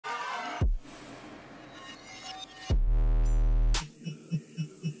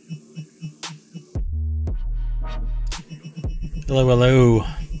Hello, hello,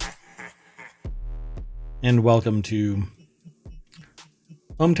 and welcome to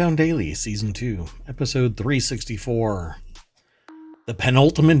Hometown Daily, Season 2, Episode 364. The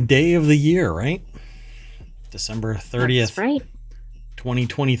penultimate day of the year, right? December 30th, That's right.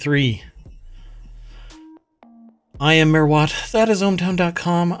 2023. I am Merwat, that is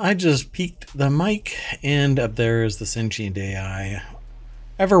Hometown.com. I just peeked the mic, and up there is the sentient AI,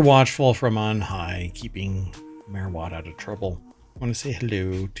 ever watchful from on high, keeping Merwat out of trouble. I want to say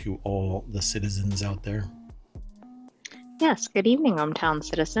hello to all the citizens out there. Yes, good evening, hometown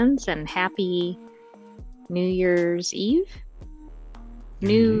citizens, and happy New Year's Eve?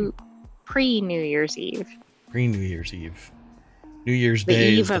 Pre-New Year's Eve. Pre-New Year's Eve. New Year's The Day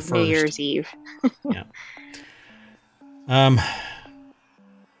eve is the of first. New Year's Eve. Yeah.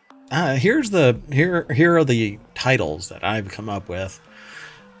 Here are the titles that I've come up with.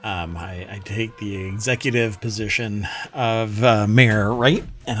 I take the executive position of mayor, right?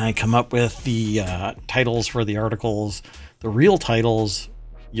 And I come up with the titles for the articles. The real titles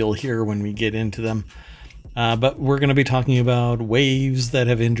you'll hear when we get into them. But we're going to be talking about waves that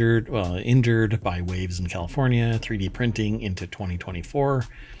have injured by waves in California, 3D printing into 2024,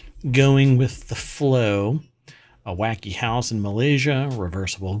 going with the Floe, a wacky house in Malaysia,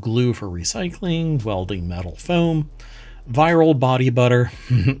 reversible glue for recycling, welding metal foam, viral body butter,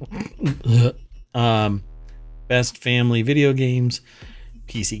 best family video games,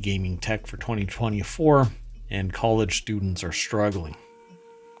 PC gaming tech for 2024, and college students are struggling.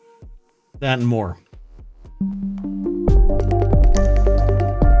 That and more.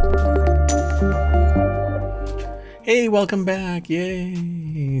 Hey, welcome back.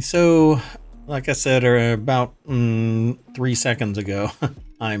 Yay. So, like I said about 3 seconds ago,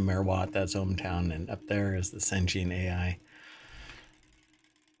 I'm Merwat, that's Hometown, and up there is the sentient AI.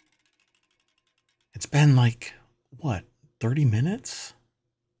 It's been like, what, 30 minutes?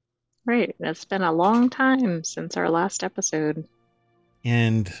 Right, that's been a long time since our last episode.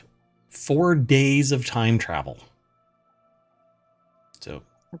 And 4 days of time travel. So,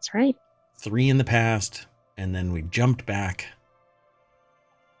 that's right. 3 in the past, and then we jumped back.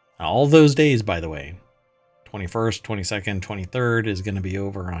 All those days, by the way, 21st, 22nd, 23rd is going to be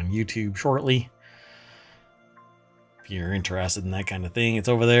over on YouTube shortly. If you're interested in that kind of thing, it's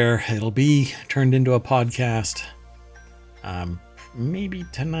over there. It'll be turned into a podcast. Maybe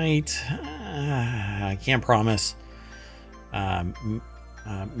tonight. I can't promise.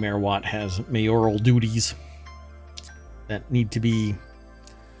 Mayor Watt has mayoral duties that need to be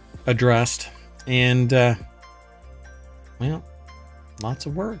addressed. And, well, lots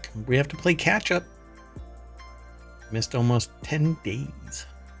of work. We have to play catch up. Missed almost 10 days.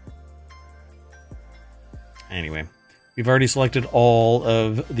 Anyway, we've already selected all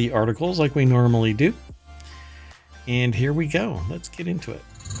of the articles like we normally do. And here we go. Let's get into it.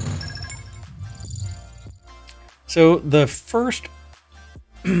 So the first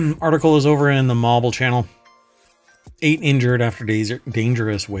article is over in the Mobile channel. 8 injured after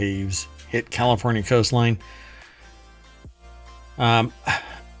dangerous waves hit California coastline.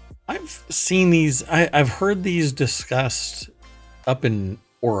 I've seen these. I've heard these discussed up in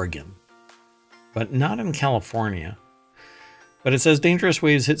Oregon, but not in California. But it says dangerous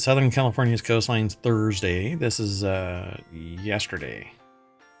waves hit Southern California's coastlines Thursday. This is yesterday.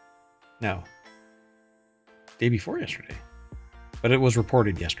 No. Day before yesterday. But it was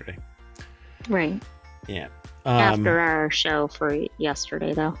reported yesterday. Right. Yeah. After our show for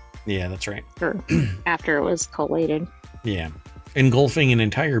yesterday, though. Yeah, that's right. Or after it was collated. Yeah. Engulfing an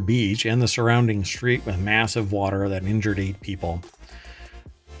entire beach and the surrounding street with massive water that injured 8 people.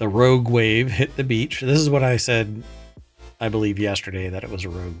 The rogue wave hit the beach. This is what I said, I believe, yesterday, that it was a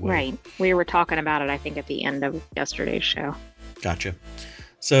rogue wave. Right. We were talking about it, I think, at the end of yesterday's show. Gotcha.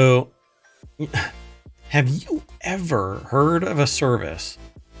 So, have you ever heard of a service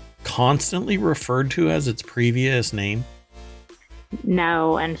constantly referred to as its previous name?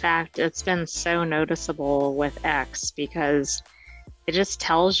 No, in fact, it's been so noticeable with X because it just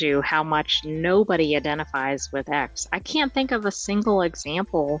tells you how much nobody identifies with X. I can't think of a single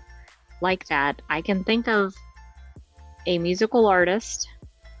example like that. I can think of a musical artist,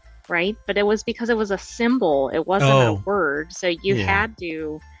 right? But it was because it was a symbol. It wasn't a word. So you had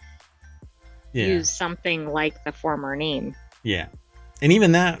to use something like the former name. Yeah. And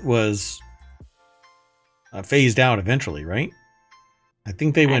even that was phased out eventually, right? I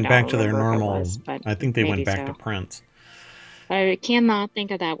think they went back to their normal. I think they went back to Prince. I cannot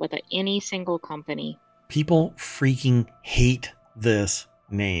think of that with any single company. People freaking hate this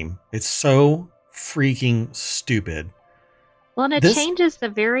name. It's so freaking stupid. Well, and it changes the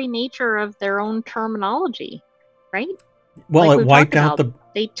very nature of their own terminology, right? Well, Like it we've wiped talked out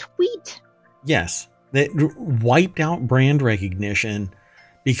about, the, they tweet. yes, it wiped out brand recognition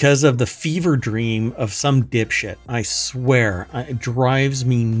because of the fever dream of some dipshit. I swear, it drives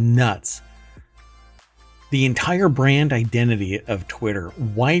me nuts. The entire brand identity of Twitter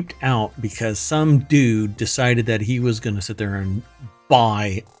wiped out because some dude decided that he was going to sit there and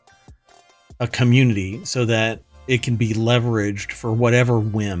buy a community so that it can be leveraged for whatever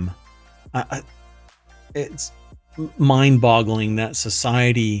whim. It's mind-boggling that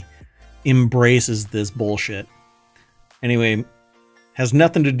society embraces this bullshit. Anyway, has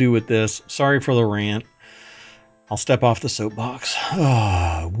nothing to do with this. Sorry for the rant. I'll step off the soapbox.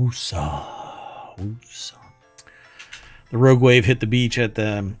 Woosah. Woosah. The rogue wave hit the beach at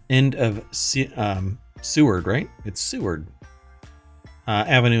the end of Seward, right? It's Seward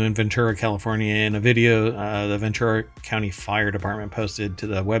Avenue in Ventura, California. In a video, the Ventura County Fire Department posted to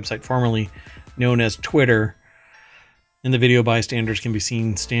the website formerly known as Twitter. In the video, bystanders can be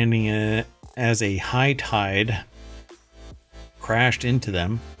seen standing as a high tide crashed into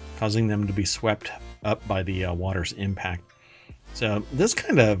them, causing them to be swept up by the water's impact. So this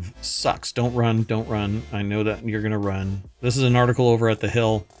kind of sucks. Don't run. Don't run. I know that you're going to run. This is an article over at The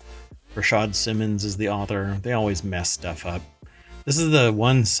Hill. Rashad Simmons is the author. They always mess stuff up. This is the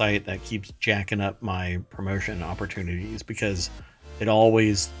one site that keeps jacking up my promotion opportunities because it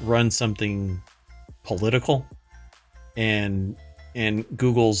always runs something political. And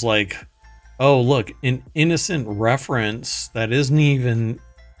Google's like, oh, look, an innocent reference that isn't even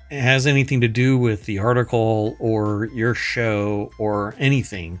has anything to do with the article or your show or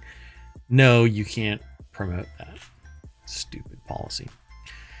anything. No, you can't promote that. Stupid policy.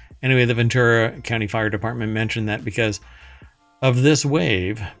 Anyway, the Ventura County Fire Department mentioned that because of this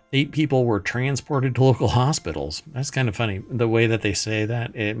wave, 8 people were transported to local hospitals. That's kind of funny. The way that they say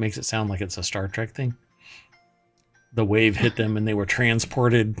that, it makes it sound like it's a Star Trek thing. The wave hit them and they were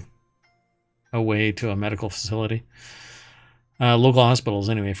transported away to a medical facility. Local hospitals,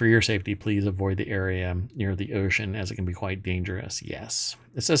 anyway, for your safety, please avoid the area near the ocean as it can be quite dangerous. Yes.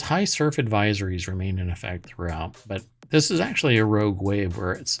 It says high surf advisories remain in effect throughout, but this is actually a rogue wave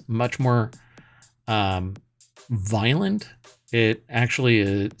where it's much more violent. It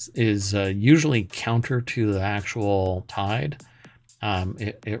actually is usually counter to the actual tide.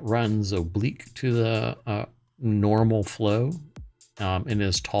 It runs oblique to the normal flow and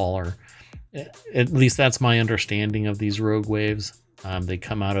is taller. At least that's my understanding of these rogue waves. They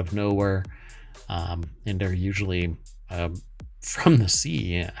come out of nowhere, and they're usually from the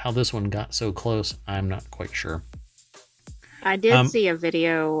sea. How this one got so close, I'm not quite sure. I did see a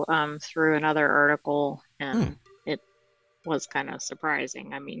video through another article, and it was kind of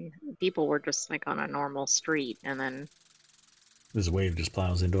surprising. I mean, people were just like on a normal street, and then this wave just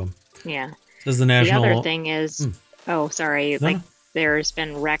plows into them. Yeah. Says the national. The other thing is, oh, sorry, No. like there's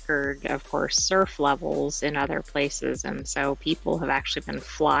been record, of course, surf levels in other places, and so people have actually been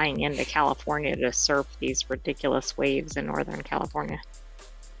flying into California to surf these ridiculous waves in Northern California.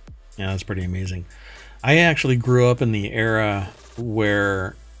 Yeah, that's pretty amazing. I actually grew up in the era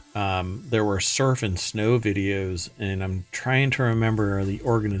where there were surf and snow videos, and I'm trying to remember the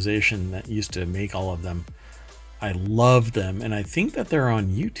organization that used to make all of them. I love them, and I think that they're on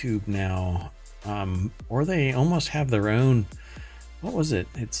YouTube now, or they almost have their own. What was it?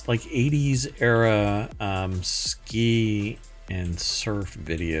 It's like 80s era ski and surf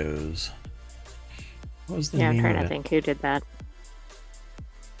videos. What was the name of it? Yeah, I'm trying to think who did that.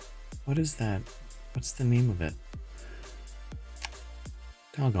 What is that? What's the name of it?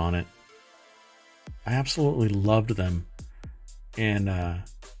 Doggone it. I absolutely loved them. And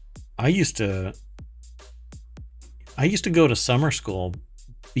I used to go to summer school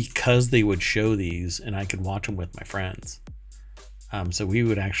because they would show these and I could watch them with my friends. So we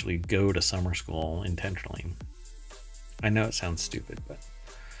would actually go to summer school intentionally. I know it sounds stupid, but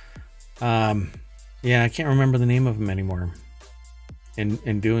yeah, I can't remember the name of them anymore.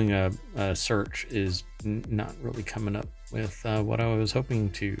 And doing a search is not really coming up with what I was hoping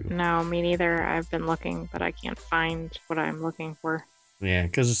to. No, me neither. I've been looking, but I can't find what I'm looking for. Yeah,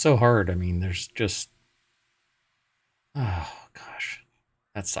 because it's so hard. I mean, there's just... Oh, gosh.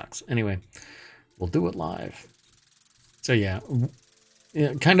 That sucks. Anyway, we'll do it live. So yeah,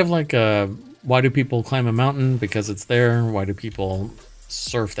 kind of like why do people climb a mountain? Because it's there. Why do people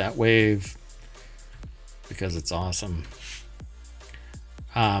surf that wave? Because it's awesome.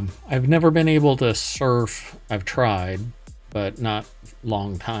 I've never been able to surf. I've tried, but not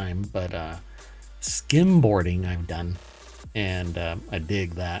long time. But skimboarding I've done, and I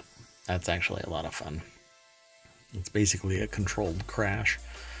dig that. That's actually a lot of fun. It's basically a controlled crash.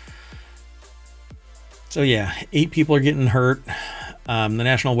 So yeah, 8 people are getting hurt. The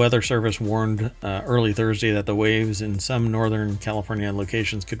National Weather Service warned early Thursday that the waves in some Northern California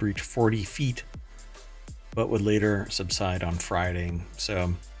locations could reach 40 feet, but would later subside on Friday.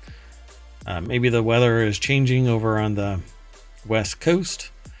 So maybe the weather is changing over on the West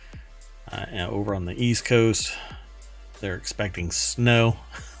Coast. And over on the East Coast, they're expecting snow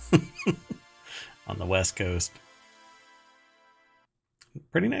on the West Coast.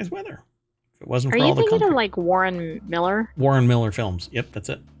 Pretty nice weather. If it wasn't Are for you all the thinking of concrete. like Warren Miller? Warren Miller Films. Yep, that's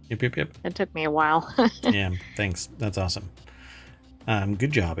it. Yep. It took me a while. Yeah, thanks. That's awesome.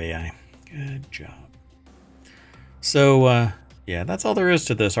 Good job, AI. Good job. So, yeah, that's all there is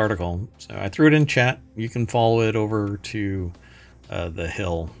to this article. So I threw it in chat. You can follow it over to The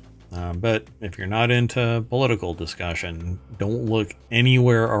Hill. But if you're not into political discussion, don't look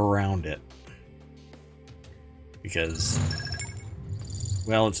anywhere around it. Because,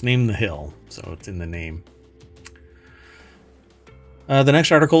 well, it's named The Hill, so it's in the name. The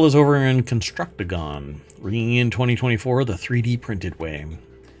next article is over in Constructagon, bringing in 2024 the 3D printed way.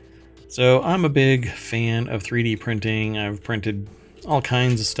 So I'm a big fan of 3D printing. I've printed all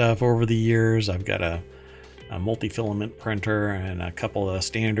kinds of stuff over the years. I've got a multi-filament printer and a couple of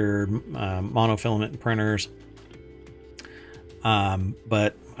standard monofilament printers.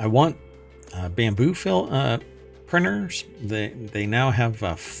 But I want bamboo printers. They now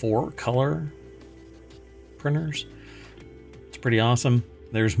have 4 color printers. It's pretty awesome.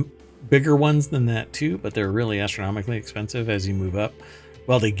 There's bigger ones than that too, but they're really astronomically expensive as you move up.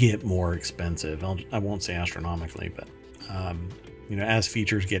 Well, they get more expensive. I won't say astronomically, but you know, as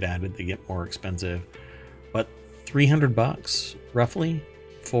features get added, they get more expensive. But $300 roughly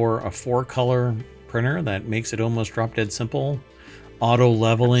for a 4-color printer that makes it almost drop dead simple, auto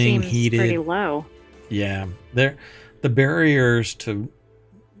leveling, heated. Pretty low. Yeah, the barriers to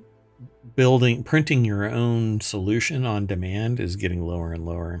printing your own solution on demand is getting lower and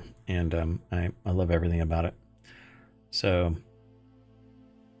lower, and I love everything about it. So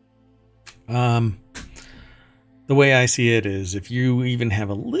the way I see it is, if you even have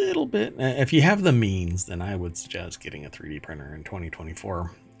a little bit, if you have the means, then I would suggest getting a 3D printer in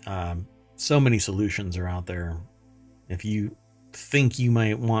 2024. So many solutions are out there. If you think you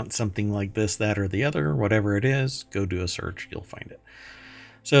might want something like this, that, or the other, whatever it is, go do a search, you'll find it.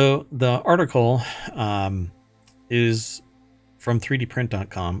 So the article is from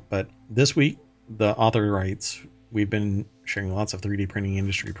 3dprint.com, but this week the author writes, we've been sharing lots of 3D printing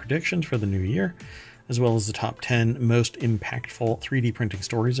industry predictions for the new year, as well as the top 10 most impactful 3D printing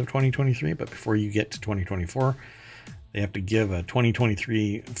stories of 2023. But before you get to 2024, they have to give a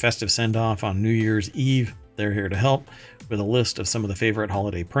 2023 festive send-off on New Year's Eve. They're here to help with a list of some of the favorite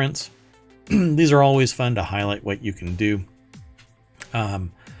holiday prints. These are always fun to highlight what you can do.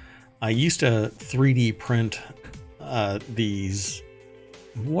 I used to 3D print these,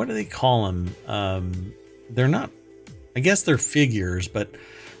 what do they call them? They're not, I guess they're figures, but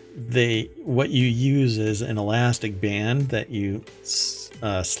what you use is an elastic band that you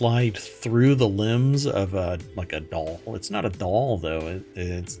slide through the limbs of like a doll. It's not a doll though.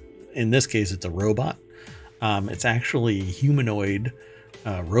 It's in this case it's a robot. It's actually a humanoid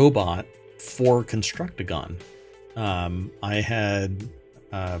robot for Constructagon. I had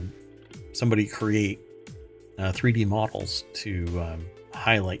somebody create 3D models to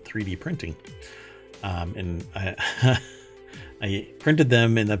highlight 3D printing, and I printed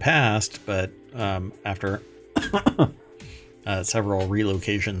them in the past, but after several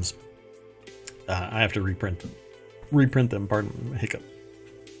relocations, I have to reprint them. Pardon, hiccup.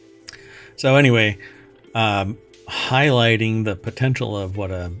 So anyway, highlighting the potential of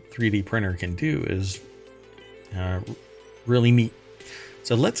what a 3D printer can do is really neat.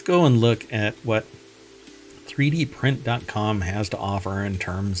 So let's go and look at what 3dprint.com has to offer in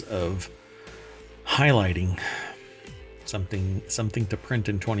terms of highlighting something to print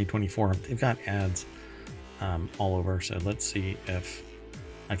in 2024. They've got ads all over, so let's see if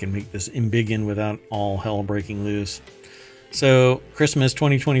I can make this embiggen without all hell breaking loose. So Christmas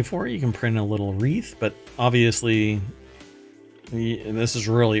 2024, you can print a little wreath, but obviously this is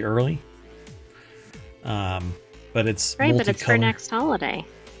really early. But it's right, but it's for next holiday.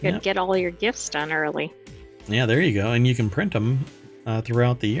 You could get all your gifts done early. Yeah, there you go, and you can print them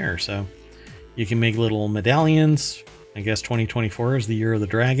throughout the year. So you can make little medallions. I guess 2024 is the year of the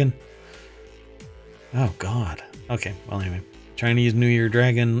dragon. Oh God. Okay. Well, anyway, Chinese New Year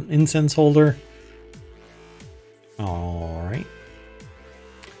dragon incense holder. All right.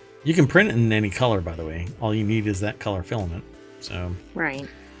 You can print it in any color, by the way. All you need is that color filament. So right.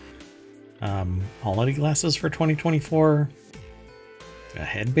 Holiday glasses for 2024. A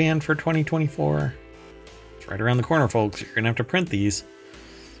headband for 2024. right around the corner, folks. You're going to have to print these.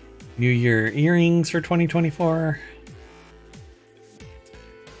 New Year earrings for 2024.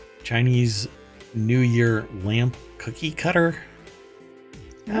 Chinese New Year lamp cookie cutter.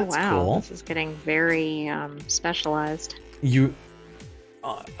 That's oh wow, cool. this is getting very specialized.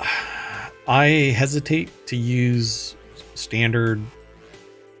 I hesitate to use standard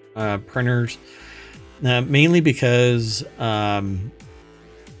printers, mainly because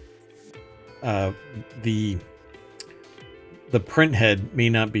the print head may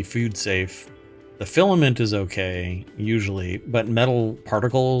not be food safe. The filament is okay usually, but metal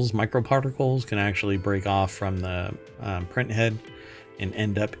particles, microparticles, can actually break off from the print head and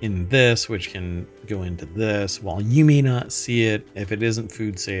end up in this, which can go into this. While you may not see it, if it isn't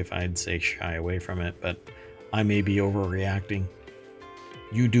food safe, I'd say shy away from it, but I may be overreacting.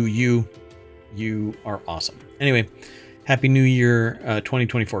 You do you. You are awesome. Anyway, Happy New Year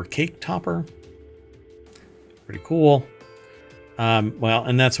 2024 cake topper. Pretty cool. Well,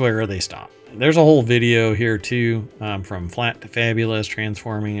 and that's where they stop. There's a whole video here too, from flat to fabulous,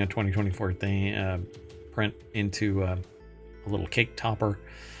 transforming a 2024 thing print into a little cake topper.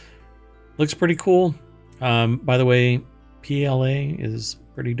 Looks pretty cool. By the way, PLA is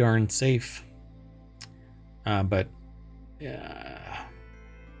pretty darn safe, but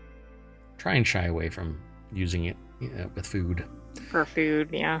try and shy away from using it with food. For food,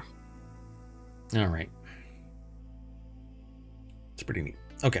 yeah. All right. It's pretty neat.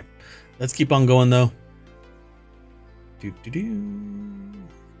 Okay, let's keep on going though.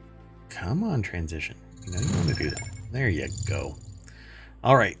 Come on, transition. You know you want to do that. There you go.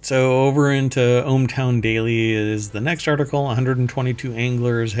 All right, so over into ohmTown Daily is the next article. 122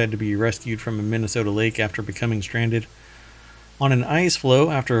 anglers had to be rescued from a Minnesota lake after becoming stranded on an ice floe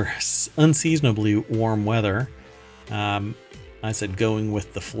after unseasonably warm weather. I said going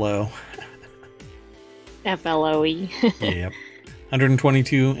with the flow. FLOE. Yep.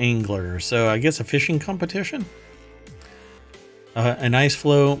 122 anglers. So I guess a fishing competition? An ice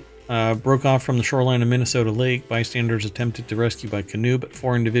floe broke off from the shoreline of Minnesota Lake. Bystanders attempted to rescue by canoe, but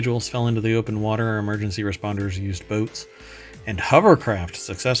 4 individuals fell into the open water. Emergency responders used boats and hovercraft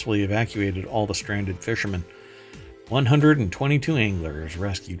successfully evacuated all the stranded fishermen. 122 anglers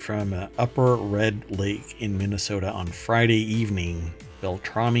rescued from Upper Red Lake in Minnesota on Friday evening,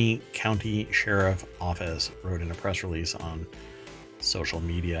 Beltrami County Sheriff Office wrote in a press release on social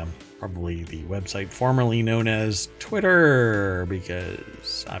media, probably the website formerly known as Twitter,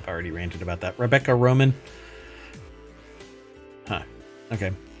 because I've already ranted about that. Rebecca Roman.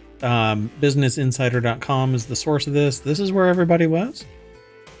 Okay. BusinessInsider.com is the source of this. This is where everybody was.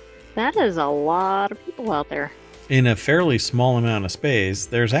 That is a lot of people out there. In a fairly small amount of space.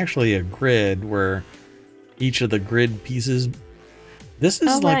 There's actually a grid where each of the grid pieces. This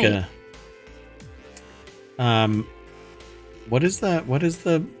is like right. what is that? What is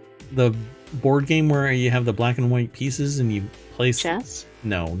the board game where you have the black and white pieces and you place chess?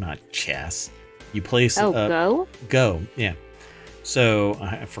 No, not chess. You place Go? Go, yeah. So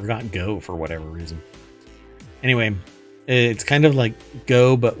I forgot Go for whatever reason. Anyway, it's kind of like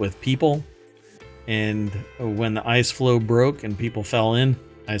Go but with people. And when the ice floe broke and people fell in,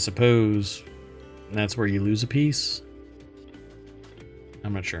 I suppose that's where you lose a piece.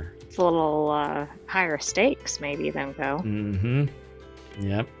 I'm not sure. It's a little higher stakes maybe than Go. Mm-hmm.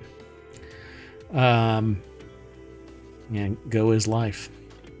 Yep. Yeah, Go is life.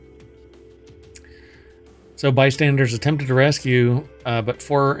 So bystanders attempted to rescue, but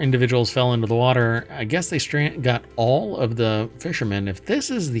 4 individuals fell into the water. I guess they got all of the fishermen. If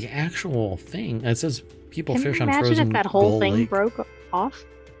this is the actual thing, it says people fish on frozen. Imagine if that whole Gull thing Lake. broke off.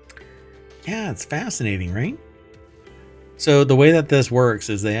 Yeah, it's fascinating, right? So the way that this works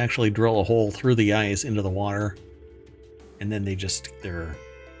is they actually drill a hole through the ice into the water, and then they just stick their...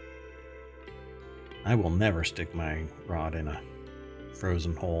 I will never stick my rod in a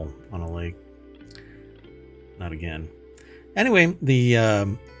frozen hole on a lake. Not again. Anyway,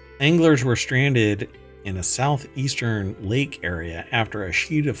 the anglers were stranded in a southeastern lake area after a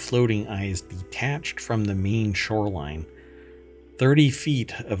sheet of floating ice detached from the main shoreline. 30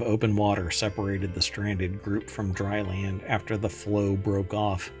 feet of open water separated the stranded group from dry land after the floe broke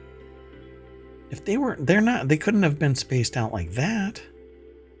off. If they couldn't have been spaced out like that.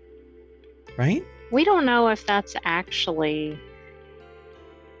 Right? We don't know if that's actually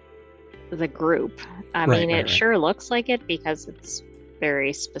the group. I mean, it sure looks like it because it's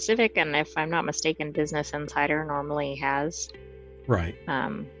very specific, and if I'm not mistaken, Business Insider normally has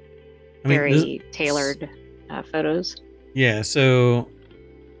very tailored photos. Yeah, so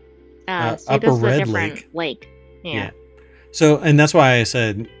Upper Red Lake. Yeah. So, and that's why I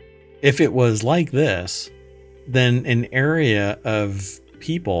said if it was like this, then an area of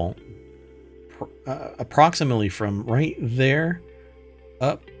people approximately from right there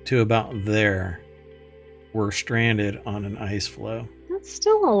up to about there were stranded on an ice floe. That's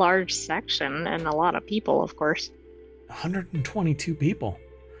still a large section and a lot of people, of course. 122 people.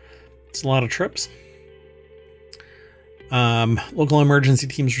 It's a lot of trips. Local emergency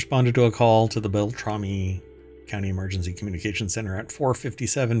teams responded to a call to the Beltrami County Emergency Communications Center at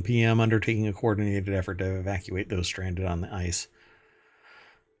 4:57 p.m., undertaking a coordinated effort to evacuate those stranded on the ice.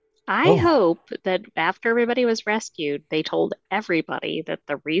 I hope that after everybody was rescued, they told everybody that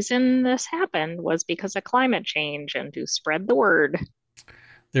the reason this happened was because of climate change and to spread the word.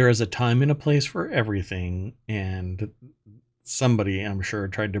 There is a time and a place for everything, and somebody, I'm sure,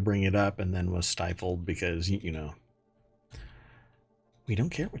 tried to bring it up and then was stifled because, you know, we don't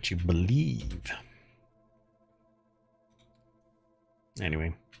care what you believe.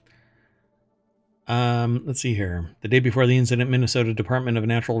 Anyway. Let's see here. The day before the incident, Minnesota Department of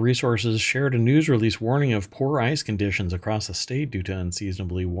Natural Resources shared a news release warning of poor ice conditions across the state due to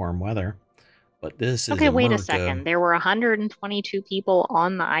unseasonably warm weather. But this is Okay, wait America. a second. There were 122 people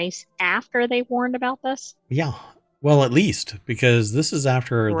on the ice after they warned about this? Yeah. Well, at least, because this is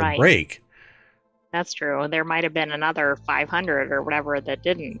after the break. That's true. There might have been another 500 or whatever that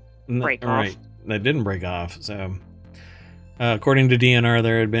didn't break off. Right. That didn't break off. So, according to DNR,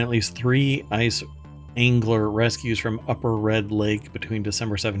 there had been at least 3 ice angler rescues from Upper Red Lake between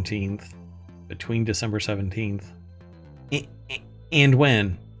December 17th. And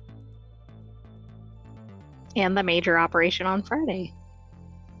when? And the major operation on Friday.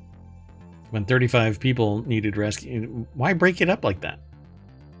 When 35 people needed rescue. Why break it up like that?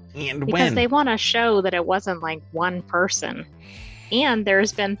 And because when? They want to show that it wasn't like one person. And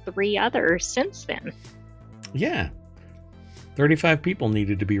there's been 3 others since then. Yeah. 35 people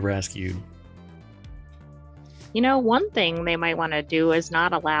needed to be rescued. You know, one thing they might want to do is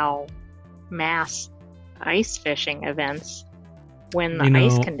not allow mass ice fishing events when the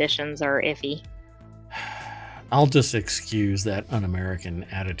ice conditions are iffy. I'll just excuse that un-American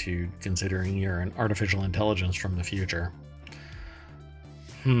attitude, considering you're an artificial intelligence from the future.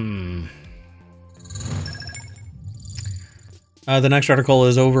 The next article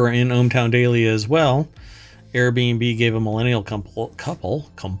is over in ohmTown Daily as well. Airbnb gave a millennial couple.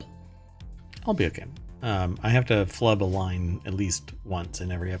 I'll be okay. I have to flub a line at least once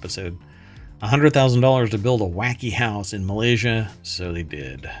in every episode. $100,000 to build a wacky house in Malaysia, so they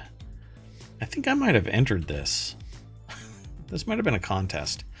did. I think I might have entered this. This might have been a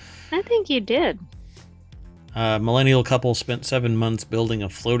contest. I think you did. Millennial couple spent 7 months building a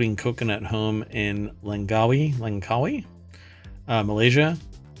floating coconut home in Langkawi, Malaysia.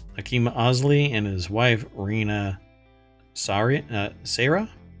 Hakim Osley and his wife, Rina Sarah,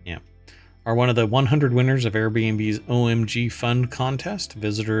 are one of the 100 winners of Airbnb's OMG Fund contest.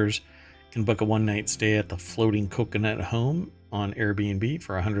 Visitors can book a one-night stay at the floating coconut home on Airbnb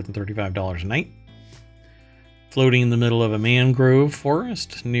for $135 a night. Floating in the middle of a mangrove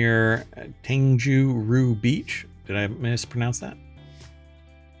forest near Tangju Ru Beach. Did I mispronounce that?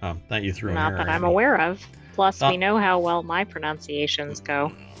 Oh, that you threw an error. Not that I'm aware of. Plus, we know how well my pronunciations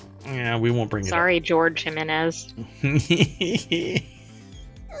go. Yeah, we won't bring it up. Sorry, George Jimenez.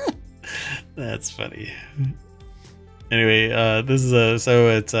 That's funny. Anyway, this is so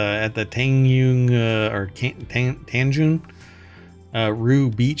it's at the Tanjung Ru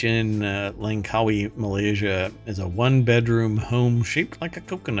Beach in Langkawi, Malaysia, is a 1-bedroom home shaped like a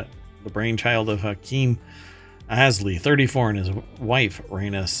coconut. The brainchild of Hakim Asley, 34, and his wife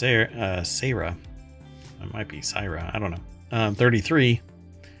Rina Sarah. It might be Syra. I don't know. 33.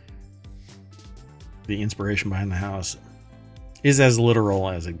 The inspiration behind the house is as literal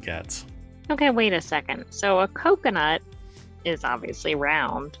as it gets. Okay, wait a second. So a coconut is obviously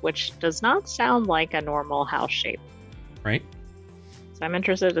round, which does not sound like a normal house shape. Right? So I'm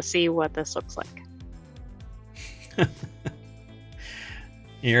interested to see what this looks like.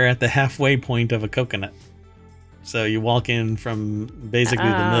 You're at the halfway point of a coconut. So you walk in from basically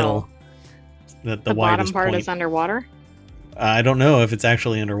the middle. The bottom part point is underwater? I don't know if it's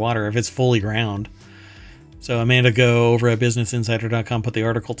actually underwater, if it's fully round. So Amanda Go over at businessinsider.com put the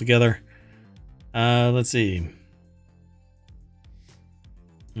article together. Let's see.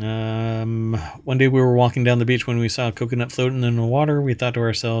 One day we were walking down the beach when we saw a coconut floating in the water. We thought to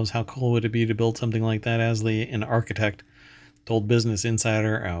ourselves, how cool would it be to build something like that? Asley, an architect, told Business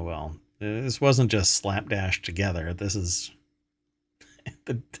Insider. Oh, well, this wasn't just slapdash together. This is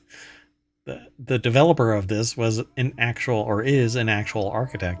the developer of this was an actual, or is an actual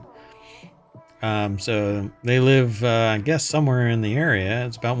architect. So they live, I guess, somewhere in the area.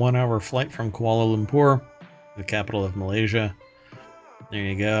 It's about 1 hour flight from Kuala Lumpur. the capital of Malaysia. There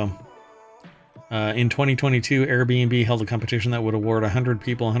you go. In 2022, Airbnb held a competition that would award 100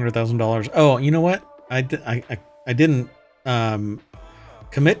 people $100,000. Oh, you know what? I didn't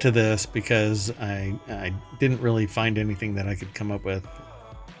commit to this because I didn't really find anything that I could come up with.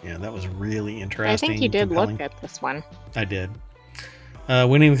 Yeah, that was really interesting. I think you did compelling. look at this one. I did.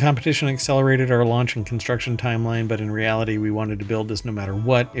 Winning the competition accelerated our launch and construction timeline, but in reality, we wanted to build this no matter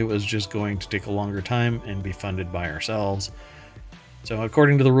what. It was just going to take a longer time and be funded by ourselves. So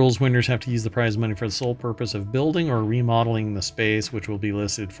according to the rules, winners have to use the prize money for the sole purpose of building or remodeling the space, which will be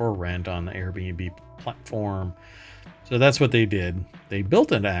listed for rent on the Airbnb platform. So that's what they did. They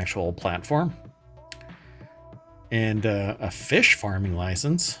built an actual platform and a fish farming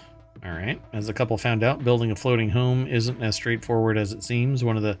license. All right. As the couple found out, building a floating home isn't as straightforward as it seems.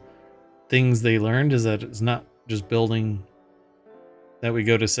 One of the things they learned is that it's not just building that we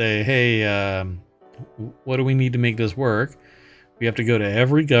go to say, hey, what do we need to make this work? We have to go to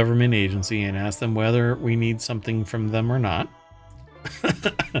every government agency and ask them whether we need something from them or not.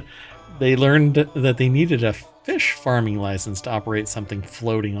 They learned that they needed a fish farming license to operate something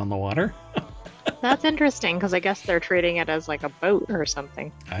floating on the water. That's interesting, because I guess they're treating it as like a boat or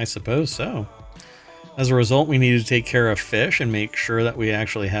something. I suppose so. As a result, we need to take care of fish and make sure that we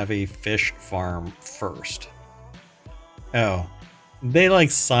actually have a fish farm first. Oh, they like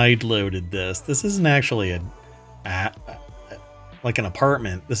side-loaded this. This isn't actually like an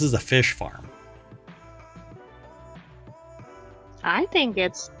apartment. This is a fish farm. I think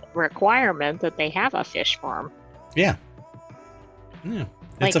it's a requirement that they have a fish farm. Yeah. Yeah.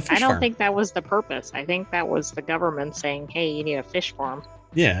 Like, It's a fish I don't farm. think that was the purpose. I think that was the government saying, hey, you need a fish farm.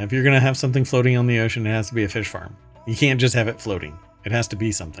 Yeah, if you're going to have something floating on the ocean, it has to be a fish farm. You can't just have it floating. It has to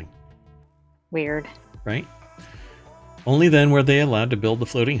be something, Weird. right? Only then were they allowed to build the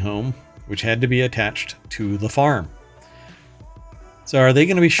floating home, which had to be attached to the farm. So are they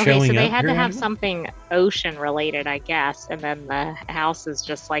going to be showing Okay, so they up had to have periodically? something ocean related, I guess, and then the house is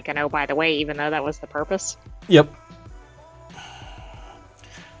just like an oh, by the way, even though that was the purpose. Yep.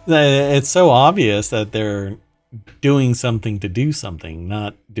 It's so obvious that they're doing something to do something,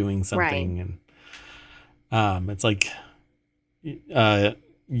 not doing something. And it's like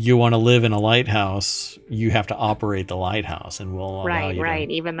you want to live in a lighthouse, you have to operate the lighthouse, and we'll allow Right, you right.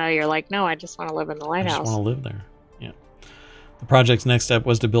 Even though you're like, no, I just want to live in the I just lighthouse. want to live there. Yeah. The project's next step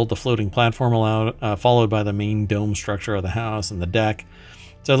was to build the floating platform, followed by the main dome structure of the house and the deck.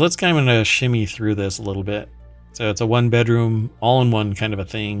 So let's kind of shimmy through this a little bit. So it's a one-bedroom, all-in-one kind of a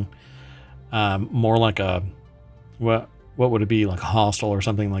thing. More like a what would it be, like a hostel or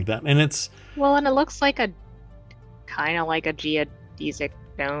something like that? And it's Well, and it looks like a kind of like a geodesic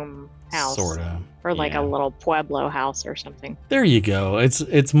dome house. sort of, Or like yeah. a little Pueblo house or something. There you go.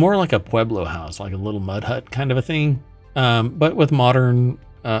 It's more like a Pueblo house, like a little mud hut kind of a thing, but with modern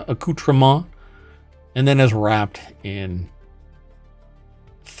accoutrement, and then is wrapped in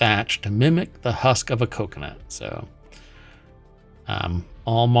thatch to mimic the husk of a coconut. So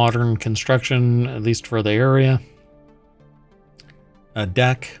all modern construction, at least for the area. A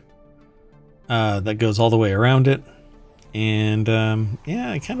deck that goes all the way around it, and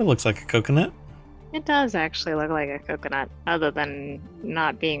yeah, it kind of looks like a coconut. It does actually look like a coconut, other than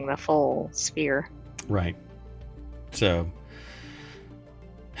not being the full sphere. Right. So,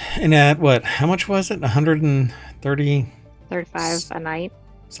 and at what? How much was it? 130, 35 a night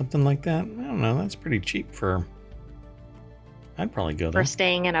something like that. I don't know. That's pretty cheap for. I'd probably go for there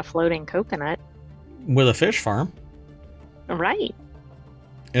staying in a floating coconut. with a fish farm. Right.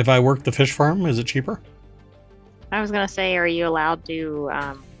 If I work the fish farm, is it cheaper? I was going to say, are you allowed to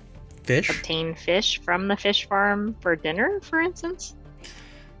Fish? obtain fish from the fish farm for dinner, for instance?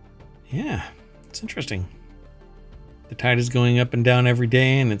 Yeah, it's interesting. The tide is going up and down every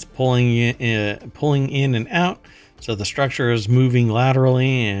day, and it's pulling in and out. So the structure is moving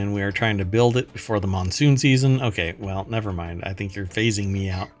laterally, and we are trying to build it before the monsoon season. Okay, well, never mind. I think you're phasing me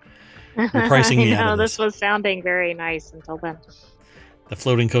out. You're pricing me out of this this. was sounding very nice until then. The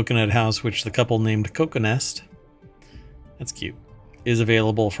floating coconut house, which the couple named Coconest, that's cute, is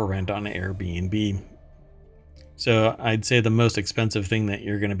available for rent on Airbnb. So I'd say the most expensive thing that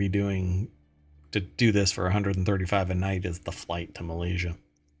you're going to be doing to do this for $135 a night is the flight to Malaysia.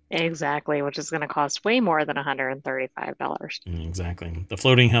 Exactly, which is going to cost way more than $135. Exactly. The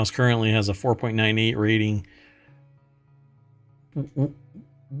floating house currently has a 4.98 rating.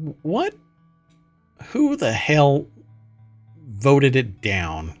 What? Who the hell voted it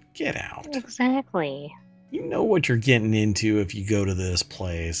down? Get out. Exactly. You know what you're getting into if you go to this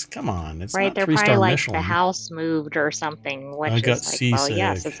place. Come on. It's Right, not they're probably three-star like Michelin. the house moved or something, which I got is like, well,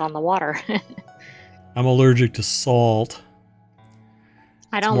 yes, seasick. it's on the water. I'm allergic to salt.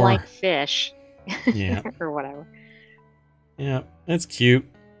 I don't like fish. Yeah. Or whatever. Yeah, it's cute.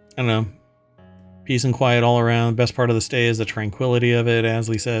 I don't know. Peace and quiet all around. Best part of the stay is the tranquility of it. As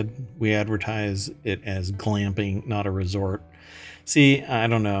Lee said, we advertise it as glamping, not a resort. See, I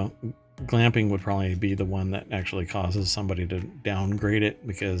don't know. Glamping would probably be the one that actually causes somebody to downgrade it,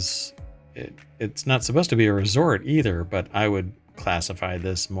 because it's not supposed to be a resort either, but I would classify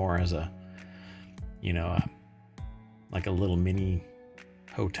this more as a, like a little mini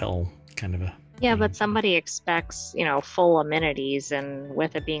hotel kind of a Yeah, thing. but somebody expects, full amenities, and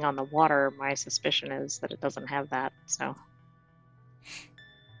with it being on the water, my suspicion is that it doesn't have that. So,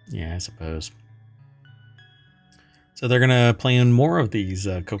 yeah, I suppose. So they're gonna plan more of these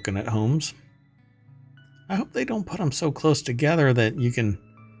coconut homes. I hope they don't put them so close together that you can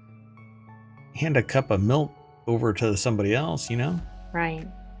hand a cup of milk over to somebody else. right.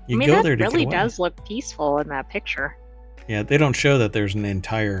 You I mean, go that there to really get away. does look peaceful in that picture. Yeah, they don't show that there's an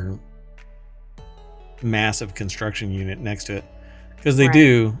entire massive construction unit next to it, because they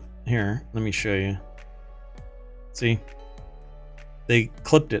do. Here, let me show you. See, they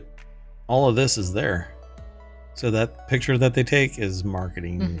clipped it. All of this is there, so that picture that they take is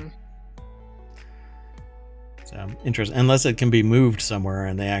marketing. Mm-hmm. So interesting, unless it can be moved somewhere,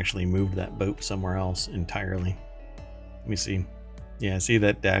 and they actually moved that boat somewhere else entirely. Let me see. Yeah, see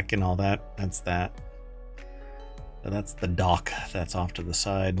that deck and all that? That's that. So that's the dock that's off to the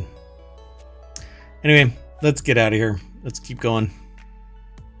side. Anyway, let's get out of here. Let's keep going.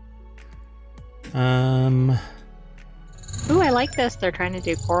 Ooh, I like this. They're trying to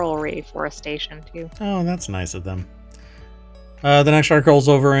do coral reforestation too. Oh, that's nice of them. The next article's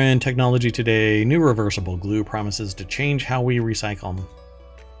over in Technology Today. New reversible glue promises to change how we recycle.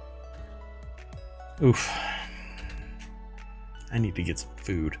 Oof. I need to get some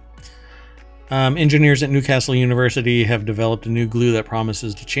food. Engineers at Newcastle University have developed a new glue that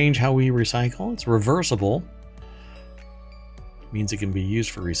promises to change how we recycle. It's reversible. It means it can be used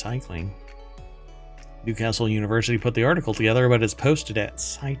for recycling. Newcastle University put the article together, but it's posted at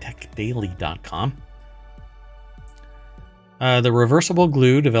scitechdaily.com. The reversible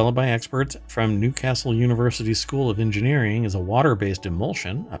glue, developed by experts from Newcastle University School of Engineering, is a water-based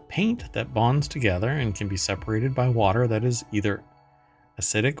emulsion, a paint that bonds together and can be separated by water that is either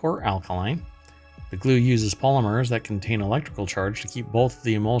acidic or alkaline. The glue uses polymers that contain electrical charge to keep both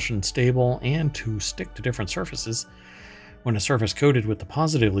the emulsion stable and to stick to different surfaces. When a surface coated with the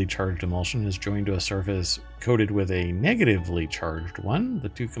positively charged emulsion is joined to a surface coated with a negatively charged one, the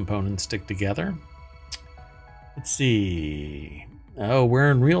two components stick together. Let's see. Oh,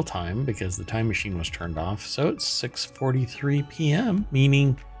 we're in real time because the time machine was turned off. So it's 6:43 p.m.,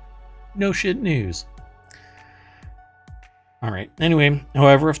 meaning no shit news. All right. Anyway,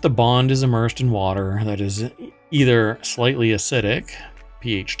 however, if the bond is immersed in water that is either slightly acidic,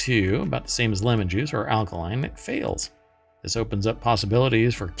 pH 2, about the same as lemon juice, or alkaline, it fails. This opens up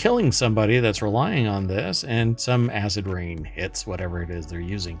possibilities for killing somebody that's relying on this, and some acid rain hits whatever it is they're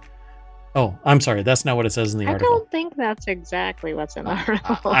using. Oh, I'm sorry. That's not what it says in the article. I don't think that's exactly what's in the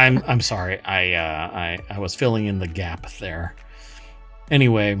article. I'm sorry. I was filling in the gap there.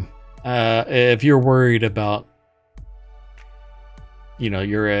 Anyway, if you're worried about,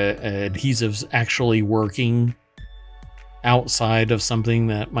 your adhesives actually working outside of something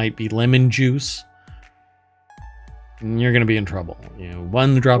that might be lemon juice, you're going to be in trouble.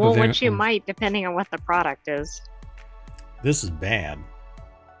 One drop of... Well, which you might, depending on what the product is. This is bad.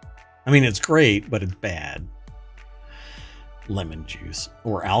 I mean, it's great, but it's bad. Lemon juice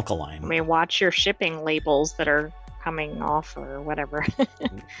or alkaline. I mean, watch your shipping labels that are coming off or whatever.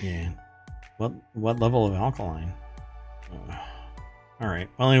 Yeah. What level of alkaline? All right.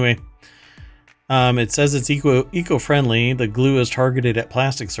 Well, anyway, it says it's eco-friendly. The glue is targeted at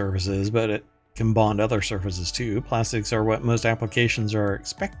plastic surfaces, but it can bond other surfaces too. Plastics are what most applications are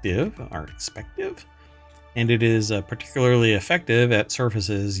expective. And it is particularly effective at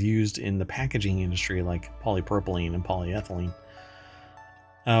surfaces used in the packaging industry like polypropylene and polyethylene,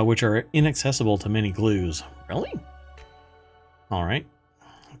 which are inaccessible to many glues. Really? All right.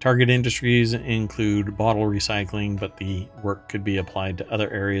 Target industries include bottle recycling, but the work could be applied to other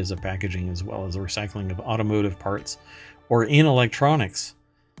areas of packaging as well as the recycling of automotive parts or in electronics.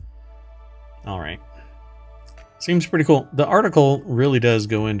 All right. Seems pretty cool. The article really does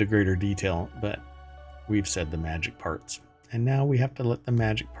go into greater detail, but we've said the magic parts, and now we have to let the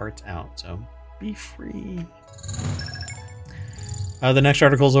magic parts out, so be free. The next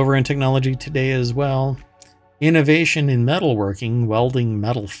article is over in Technology Today as well. Innovation in metalworking, welding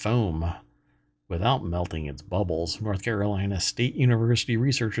metal foam without melting its bubbles. North Carolina State University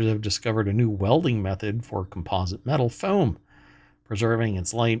researchers have discovered a new welding method for composite metal foam, preserving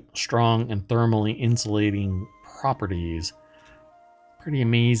its light, strong, and thermally insulating properties. Pretty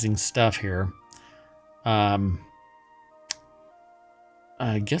amazing stuff here. I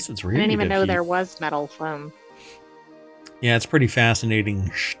guess it's I radiative didn't even know heat. there was metal foam. Yeah, it's pretty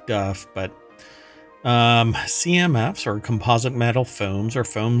fascinating stuff, but CMFs, or composite metal foams, are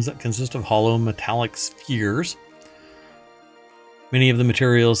foams that consist of hollow metallic spheres. Many of the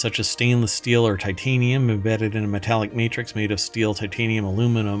materials, such as stainless steel or titanium, embedded in a metallic matrix made of steel, titanium,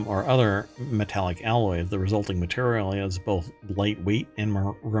 aluminum, or other metallic alloys. The resulting material is both lightweight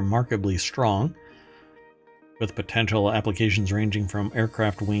and remarkably strong, with potential applications ranging from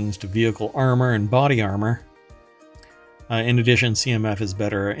aircraft wings to vehicle armor and body armor. In addition, CMF is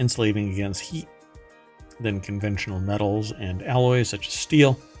better insulating against heat than conventional metals and alloys such as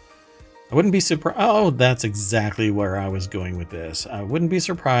steel. I wouldn't be surprised. Oh, that's exactly where I was going with this. I wouldn't be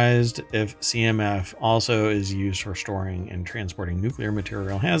surprised if CMF also is used for storing and transporting nuclear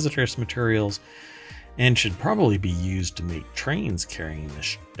material, hazardous materials, and should probably be used to make trains carrying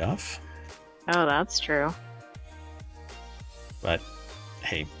this stuff. Oh, that's true. But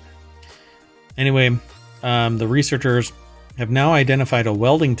hey. Anyway, the researchers have now identified a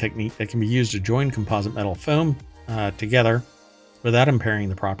welding technique that can be used to join composite metal foam together without impairing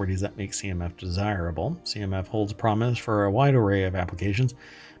the properties that make CMF desirable. CMF holds promise for a wide array of applications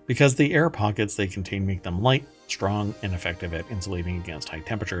because the air pockets they contain make them light, strong, and effective at insulating against high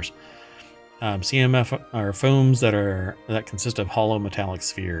temperatures. CMF are foams that consist of hollow metallic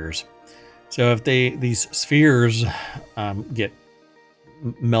spheres. So if these spheres get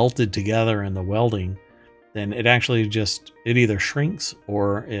melted together in the welding, then it actually it either shrinks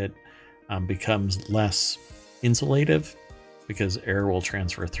or it becomes less insulative because air will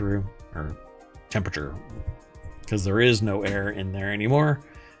transfer through, or temperature, because there is no air in there anymore.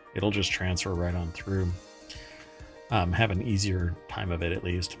 It'll just transfer right on through. Have an easier time of it, at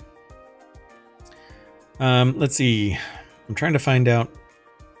least. Let's see. I'm trying to find out,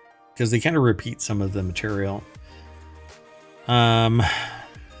 because they kind of repeat some of the material. Yeah,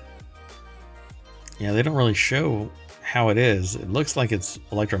 they don't really show how it is. It looks like it's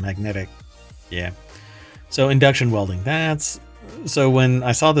electromagnetic. Yeah. So induction welding. So when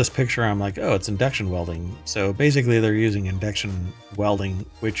I saw this picture, I'm like, oh, it's induction welding. So basically they're using induction welding,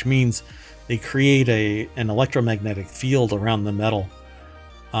 which means they create an electromagnetic field around the metal,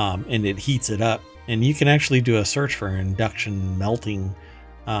 and it heats it up. And you can actually do a search for induction melting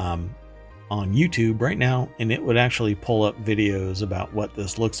on YouTube right now, and it would actually pull up videos about what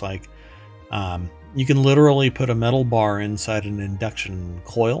this looks like. You can literally put a metal bar inside an induction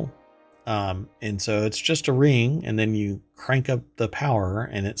coil. And so it's just a ring, and then you crank up the power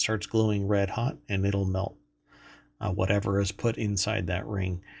and it starts glowing red hot, and it'll melt whatever is put inside that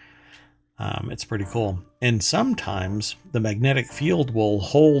ring. It's pretty cool. And sometimes the magnetic field will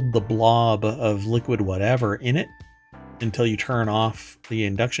hold the blob of liquid whatever in it until you turn off the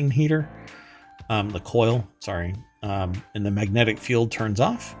induction heater, the coil, sorry. And the magnetic field turns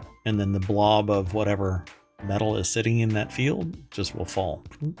off, and then the blob of whatever metal is sitting in that field just will fall.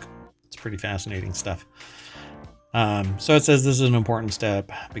 It's pretty fascinating stuff. So it says this is an important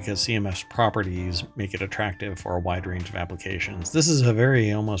step because CMF's properties make it attractive for a wide range of applications. This is a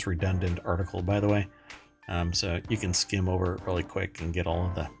very almost redundant article, by the way. So you can skim over it really quick and get all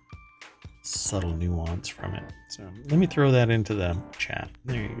of the subtle nuance from it. So let me throw that into the chat.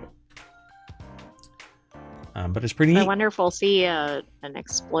 There you go. But it's pretty neat. I wonder if we'll see an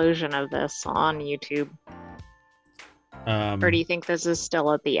explosion of this on YouTube. Or do you think this is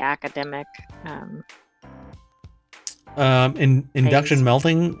still at the academic induction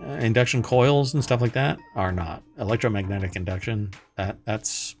melting, induction coils and stuff like that are not. Electromagnetic induction,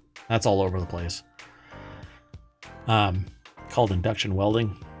 that's all over the place. Called induction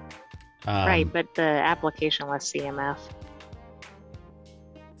welding. Right, but the application was CMF.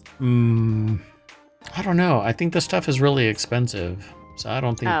 I don't know. I think this stuff is really expensive. So I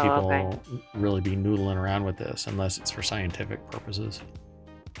don't think people will really be noodling around with this unless it's for scientific purposes.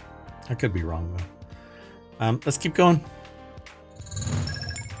 I could be wrong, though. Let's keep going.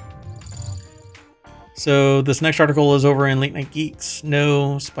 So this next article is over in Late Night Geeks.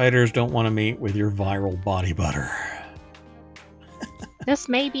 No, spiders don't want to mate with your viral body butter. This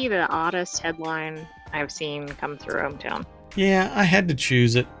may be the oddest headline I've seen come through Hometown. Yeah, I had to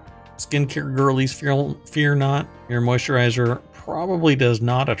choose it. Skincare girlies, fear not. Your moisturizer probably does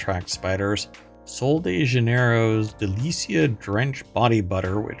not attract spiders. Sol de Janeiro's Delicia Drench Body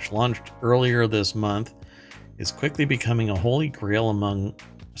Butter, which launched earlier this month, is quickly becoming a holy grail among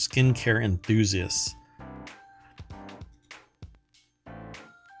skincare enthusiasts.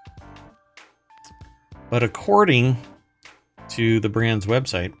 But according to the brand's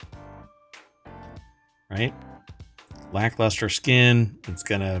website, right? Lackluster skin, it's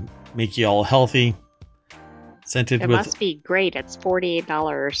gonna make you all healthy. Scented It with... must be great. It's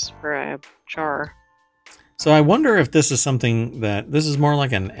 $48 for a jar. So I wonder if this is something that... This is more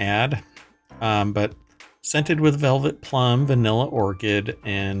like an ad, but scented with velvet plum, vanilla orchid,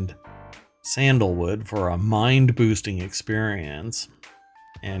 and sandalwood for a mind-boosting experience.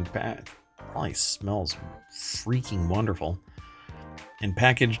 And probably smells freaking wonderful. And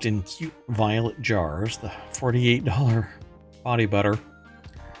packaged in cute violet jars, the $48 body butter.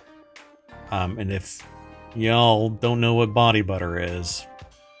 And if y'all don't know what body butter is,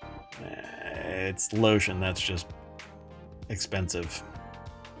 it's lotion that's just expensive.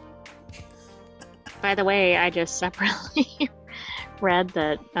 By the way, I just separately read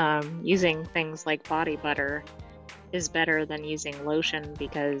that using things like body butter is better than using lotion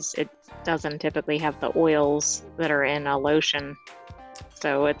because it doesn't typically have the oils that are in a lotion.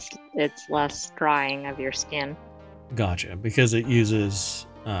 So it's less drying of your skin. Gotcha. Because it uses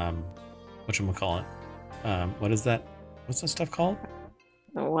whatchamacallit. What is that? What's that stuff called?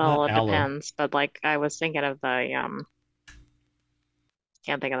 Well, Not it aloe. depends, but like I was thinking of the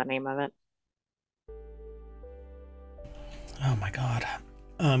can't think of the name of it. Oh my god.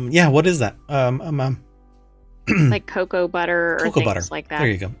 Yeah, what is that? Like cocoa butter or Cocoa things butter. like that. There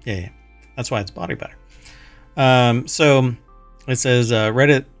you go. Yeah. That's why it's body butter. So it says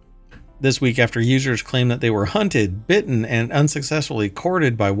Reddit this week after users claimed that they were hunted, bitten, and unsuccessfully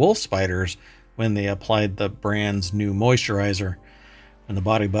courted by wolf spiders when they applied the brand's new moisturizer. And the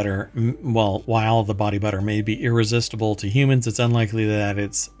body butter, well, while the body butter may be irresistible to humans, it's unlikely that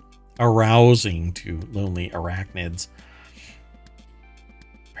it's arousing to lonely arachnids.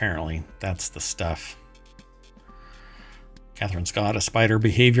 Apparently, that's the stuff. Catherine Scott, a spider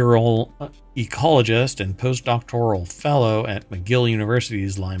behavioral ecologist and postdoctoral fellow at McGill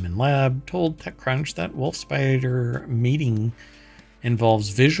University's Lyman Lab, told TechCrunch that wolf spider mating involves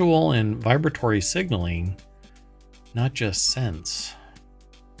visual and vibratory signaling, not just scents.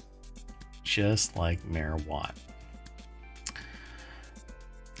 Just like Mayor Watt.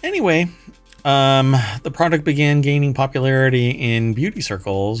 Anyway, the product began gaining popularity in beauty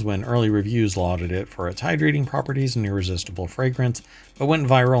circles when early reviews lauded it for its hydrating properties and irresistible fragrance, but went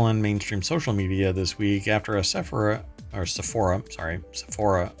viral on mainstream social media this week after a Sephora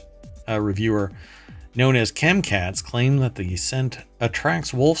reviewer known as ChemCats claimed that the scent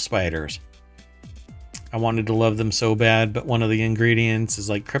attracts wolf spiders. I wanted to love them so bad, but one of the ingredients is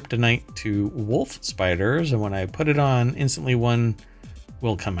like kryptonite to wolf spiders, and when I put it on, instantly one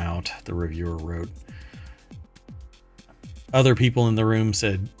will come out, the reviewer wrote. Other people in the room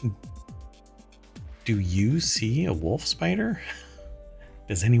said, "Do you see a wolf spider?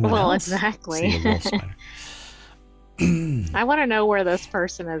 Does anyone else exactly. see a wolf spider?" I want to know where this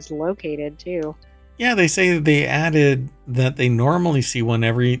person is located too. Yeah, they say they added that they normally see one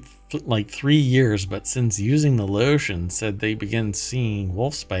every like 3 years, but since using the lotion, said they begin seeing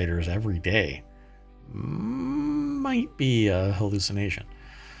wolf spiders every day. Might be a hallucination.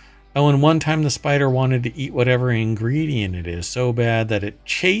 Oh, and one time the spider wanted to eat whatever ingredient it is so bad that it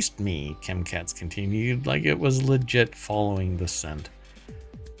chased me, ChemCats continued, like it was legit following the scent.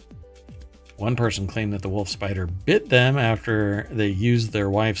 One person claimed that the wolf spider bit them after they used their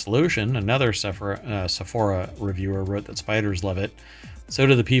wife's lotion. Another Sephora reviewer wrote that spiders love it. So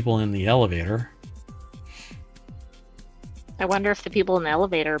do the people in the elevator. I wonder if the people in the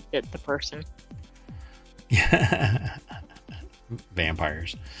elevator bit the person. Yeah.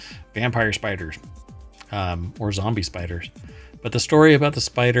 Vampires. Vampire spiders. Or zombie spiders. But the story about the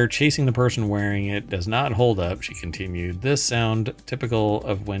spider chasing the person wearing it does not hold up, she continued. This sound typical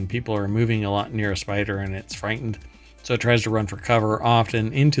of when people are moving a lot near a spider and it's frightened, so it tries to run for cover,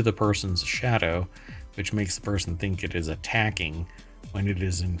 often into the person's shadow, which makes the person think it is attacking when it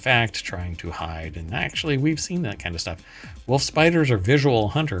is in fact trying to hide. And actually, we've seen that kind of stuff. Wolf spiders are visual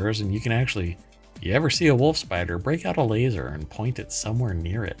hunters, and you can actually, if you ever see a wolf spider, break out a laser and point it somewhere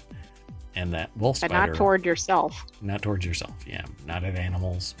near it. And that wolf spider... But not toward yourself. Not towards yourself, yeah. Not at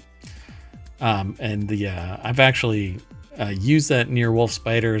animals. I've actually used that near wolf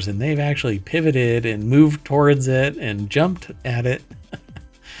spiders, and they've actually pivoted and moved towards it and jumped at it.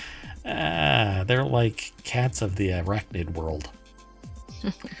 They're like cats of the arachnid world.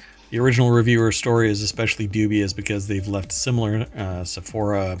 The original reviewer's story is especially dubious because they've left similar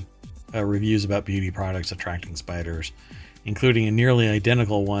Sephora reviews about beauty products attracting spiders, including a nearly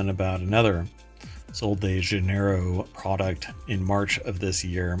identical one about another sold the Gennaro product in March of this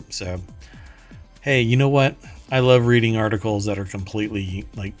year. So, hey, you know what? I love reading articles that are completely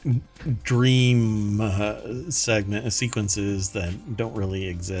like dream sequences that don't really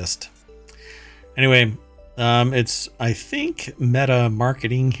exist. Anyway, it's, I think, meta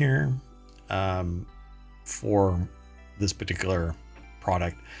marketing here for this particular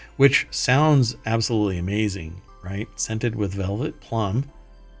product, which sounds absolutely amazing, right? Scented with velvet plum,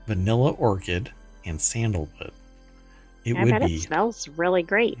 vanilla orchid, and sandalwood. I bet it smells really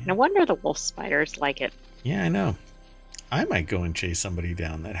great. No wonder the wolf spiders like it. Yeah, I know. I might go and chase somebody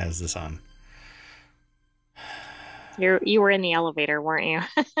down that has this on. You were in the elevator, weren't you?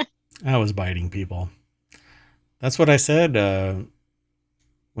 I was biting people. That's what I said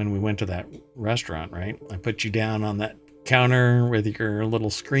when we went to that restaurant, right? I put you down on that counter with your little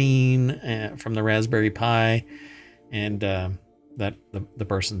screen from the Raspberry Pi, and that the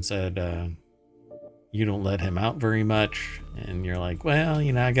person said, you don't let him out very much, and you're like, well,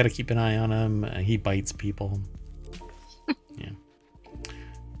 you know, I got to keep an eye on him. He bites people. Yeah,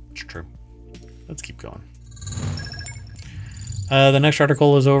 it's true. Let's keep going. The next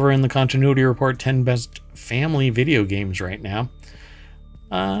article is over in the Continuity Report 10 Best Family Video Games right now.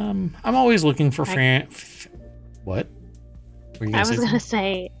 I'm always looking for what? I was going to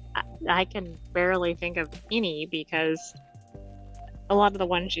say, I can barely think of any because a lot of the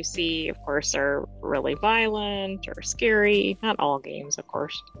ones you see, of course, are really violent or scary. Not all games, of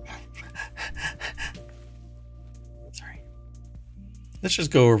course. Sorry. Let's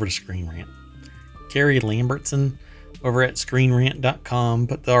just go over to Screen Rant. Carrie Lambertson over at screenrant.com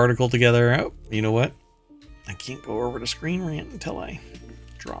put the article together. Oh, you know what? I can't go over to Screen Rant until I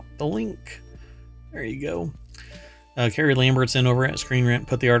drop the link. There you go. Carrie Lambertson over at Screen Rant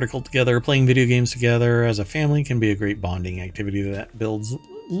put the article together. Playing video games together as a family can be a great bonding activity that builds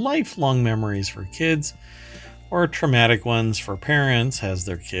lifelong memories for kids, or traumatic ones for parents as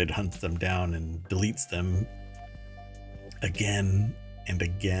their kid hunts them down and deletes them again and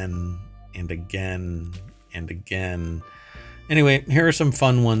again and again and again. Anyway, here are some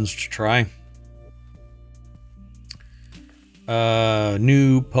fun ones to try.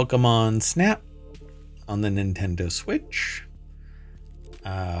 New Pokemon Snap on the Nintendo Switch.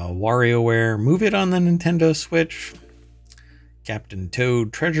 WarioWare Move It on the Nintendo Switch. Captain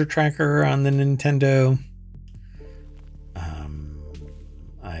Toad Treasure Tracker on the Nintendo.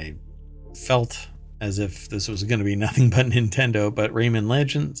 I felt as if this was going to be nothing but Nintendo, but Rayman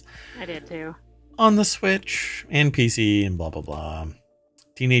Legends. I did too. On the Switch and PC and blah blah blah.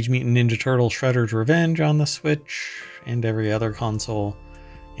 Teenage Mutant Ninja Turtles Shredder's Revenge on the Switch and every other console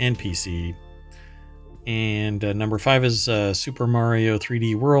and PC. And number 5 is Super Mario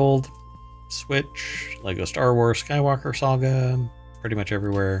 3D World, Switch, Lego Star Wars Skywalker Saga, pretty much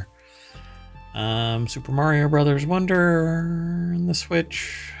everywhere. Super Mario Brothers Wonder on the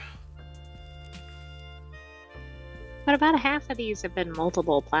Switch. But about half of these have been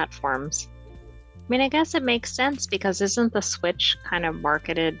multiple platforms. I mean, I guess it makes sense because isn't the Switch kind of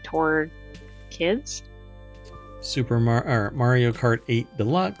marketed toward kids? Mario Kart 8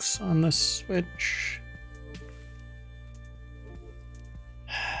 Deluxe on the Switch.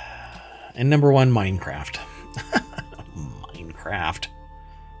 And number 1, Minecraft. Minecraft.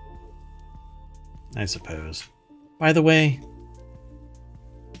 I suppose. By the way,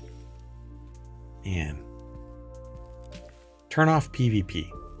 man, turn off PvP.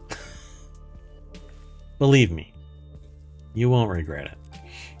 Believe me, you won't regret it.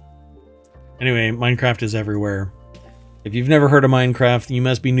 Anyway, Minecraft is everywhere. If you've never heard of Minecraft, you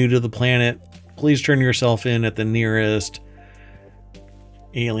must be new to the planet. Please turn yourself in at the nearest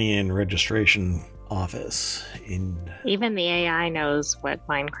alien registration office. Even the AI knows what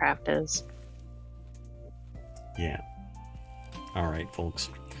Minecraft is. Yeah. All right, folks.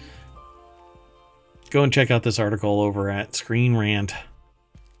 Go and check out this article over at Screen Rant.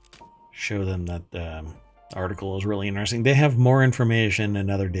 Show them that the article is really interesting. They have more information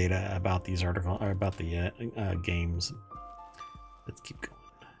and other data about these articles, or about the games. Let's keep going.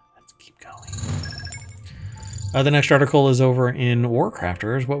 Let's keep going. The next article is over in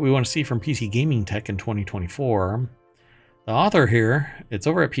Warcrafters, what we want to see from PC gaming tech in 2024. The author here, it's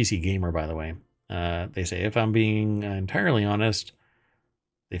over at PC Gamer, by the way. They say, if I'm being entirely honest,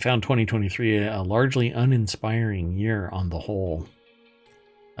 they found 2023 a largely uninspiring year on the whole.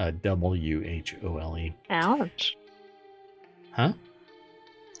 WHOLE. Ouch. Huh?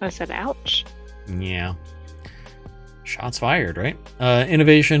 I said ouch. Yeah. Shots fired, right?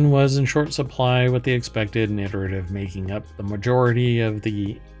 Innovation was in short supply with the expected and iterative making up the majority of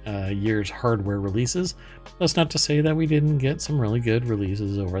the year's hardware releases. That's not to say that we didn't get some really good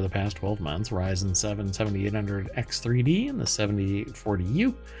releases over the past 12 months. Ryzen 7 7800X3D and the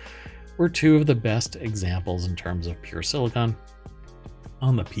 7040U were two of the best examples in terms of pure silicon.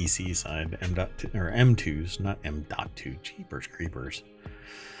 On the PC side, M2s, not M.2, jeepers creepers.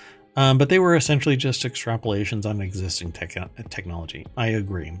 But they were essentially just extrapolations on existing technology. I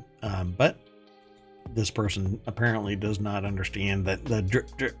agree. But this person apparently does not understand that the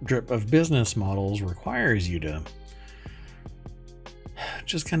drip of business models requires you to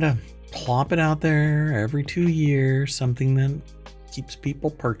just kind of plop it out there every 2 years, something that keeps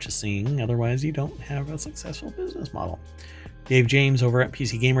people purchasing. Otherwise, you don't have a successful business model. Dave James over at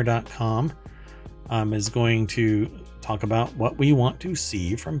PCGamer.com is going to talk about what we want to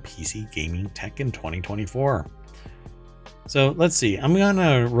see from PC gaming tech in 2024. So let's see. I'm going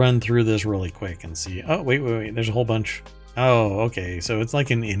to run through this really quick and see. Oh, wait. There's a whole bunch. Oh, okay. So it's like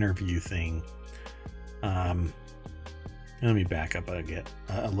an interview thing. Let me back up a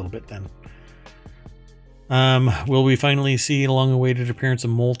little bit then. Will we finally see a long-awaited appearance of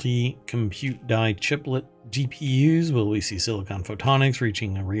multi-compute die chiplet GPUs? Will we see Silicon Photonics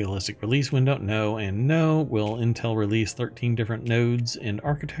reaching a realistic release window? No and no. Will Intel release 13 different nodes and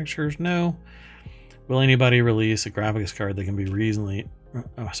architectures? No. Will anybody release a graphics card that can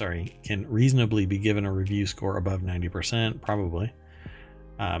reasonably be given a review score above 90%? Probably.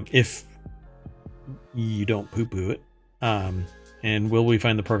 If you don't poo-poo it. And will we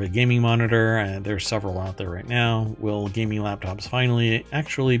find the perfect gaming monitor? There's several out there right now. Will gaming laptops finally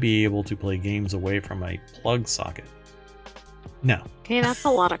actually be able to play games away from a plug socket? No. Okay, that's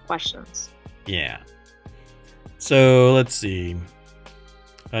a lot of questions. Yeah. So let's see.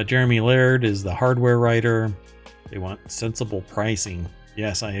 Jeremy Laird is the hardware writer. They want sensible pricing.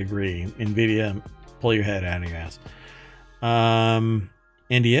 Yes, I agree. NVIDIA, pull your head out of your ass.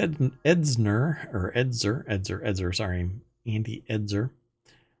 Andy Edzer, sorry. Andy Edzer.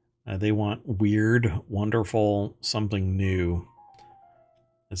 They want weird, wonderful, something new.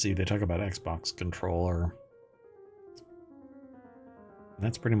 Let's see, they talk about Xbox controller.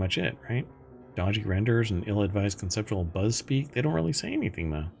 That's pretty much it, right? Dodgy renders and ill-advised conceptual buzz speak. They don't really say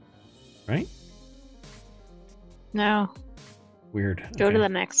anything though, right? No. Weird. Go to the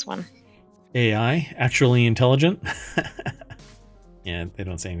next one. AI, actually intelligent. Yeah, they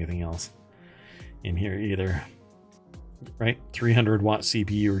don't say anything else in here either. Right? 300 watt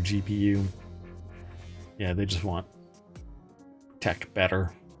CPU or GPU. Yeah, they just want tech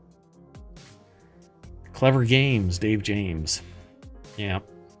better. Clever Games, Dave James. Yeah.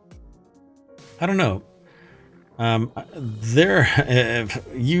 I don't know. If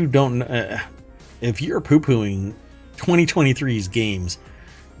you don't, if you're poo-pooing 2023's games,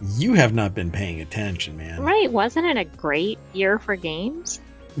 you have not been paying attention, man. Right? Wasn't it a great year for games?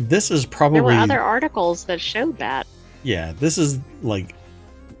 This is probably... There were other articles that showed that. Yeah, this is like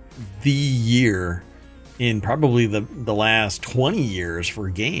the year in probably the last 20 years for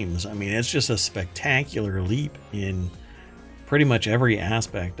games. I mean, it's just a spectacular leap in pretty much every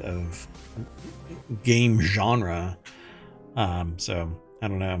aspect of game genre. So I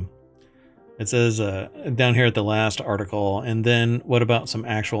don't know. It says down here at the last article, and then what about some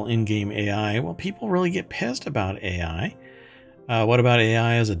actual in-game AI? Well, people really get pissed about AI. What about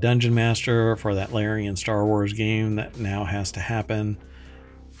AI as a dungeon master for that Larian Star Wars game that now has to happen?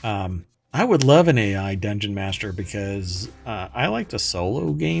 I would love an AI dungeon master because I like to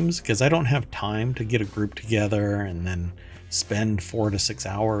solo games because I don't have time to get a group together and then spend 4 to 6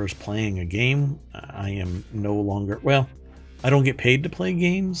 hours playing a game. I am no longer, well, I don't get paid to play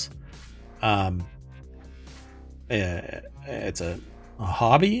games. It's a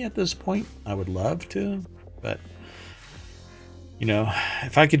hobby at this point. I would love to, but you know,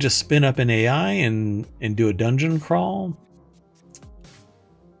 if I could just spin up an AI and do a dungeon crawl,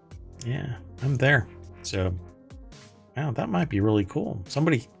 yeah, I'm there. So, wow, that might be really cool.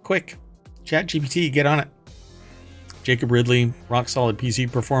 Somebody, quick, ChatGPT, get on it. Jacob Ridley, rock solid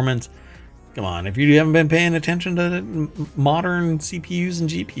PC performance. Come on, if you haven't been paying attention to modern CPUs and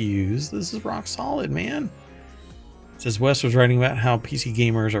GPUs, this is rock solid, man. It says Wes was writing about how PC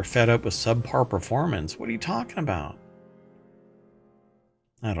gamers are fed up with subpar performance. What are you talking about?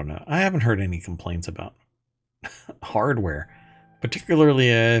 I don't know. I haven't heard any complaints about hardware, particularly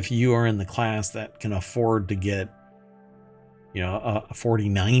if you are in the class that can afford to get, you know, a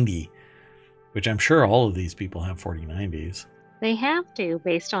 4090, which I'm sure all of these people have 4090s. They have to,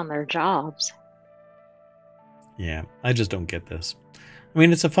 based on their jobs. Yeah, I just don't get this. I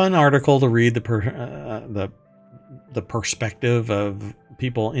mean, it's a fun article to read the the perspective of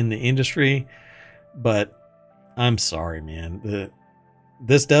people in the industry, but I'm sorry, man.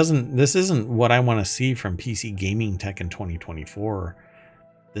 This isn't what I want to see from PC gaming tech in 2024.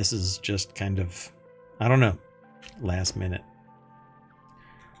 This is just kind of, I don't know, last minute.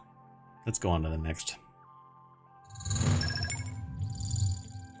 Let's go on to the next.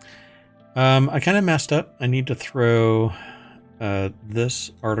 I kind of messed up. I need to throw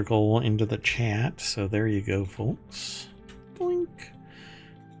this article into the chat. So there you go, folks. Blink.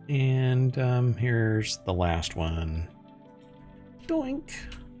 And here's the last one. Doink.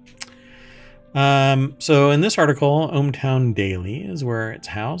 So in this article, ohmTown Daily is where it's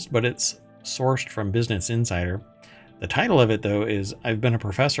housed, but it's sourced from Business Insider. The title of it, though, is I've been a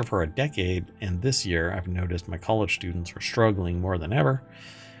professor for a decade, and this year I've noticed my college students are struggling more than ever.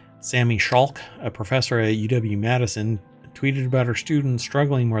 Sammy Schalk, a professor at UW-Madison, tweeted about her students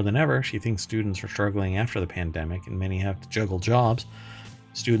struggling more than ever. She thinks students are struggling after the pandemic, and many have to juggle jobs.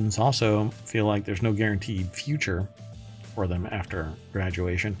 Students also feel like there's no guaranteed future for them after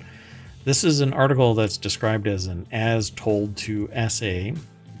graduation. This is an article that's described as an as-told-to essay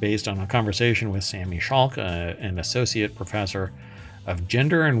based on a conversation with Sammy Schalk, an associate professor of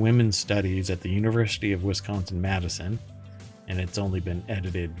gender and women's studies at the University of Wisconsin-Madison, and it's only been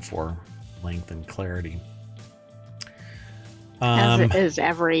edited for length and clarity. As is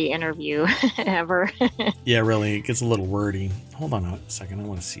every interview ever. Yeah, really, it gets a little wordy. Hold on a second, I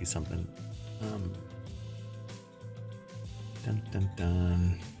want to see something. Dun, dun,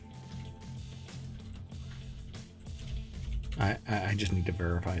 dun. I just need to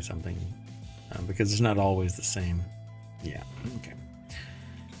verify something because it's not always the same. Yeah, okay.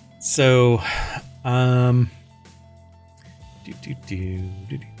 So,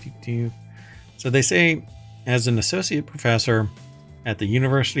 so they say, as an associate professor at the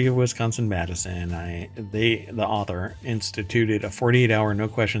University of Wisconsin-Madison, the author instituted a 48-hour no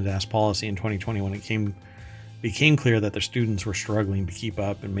questions asked policy in 2020 when it became clear that their students were struggling to keep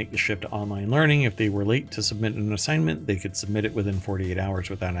up and make the shift to online learning. If they were late to submit an assignment, they could submit it within 48 hours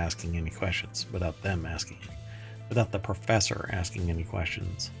without asking any questions, without the professor asking any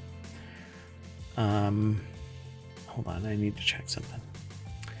questions. Hold on, I need to check something.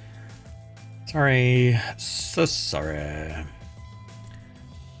 Sorry, so sorry.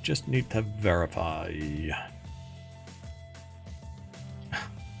 Just need to verify.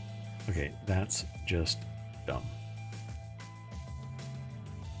 Okay, that's just dumb.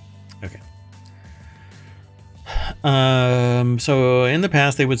 Okay. So in the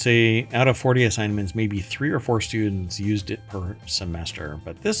past, they would say out of 40 assignments, maybe 3 or 4 students used it per semester.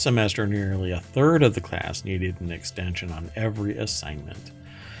 But this semester, nearly a third of the class needed an extension on every assignment.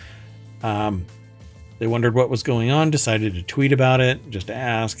 They wondered what was going on, decided to tweet about it, just to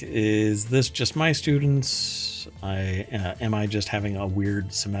ask, is this just my students? Am I just having a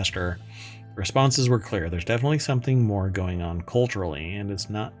weird semester? Responses were clear. There's definitely something more going on culturally, and it's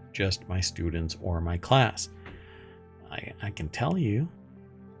not just my students or my class. I can tell you.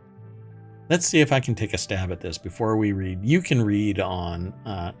 Let's see if I can take a stab at this before we read. You can read on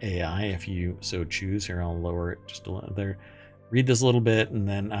AI if you so choose. Here, I'll lower it just a little there. Read this a little bit, and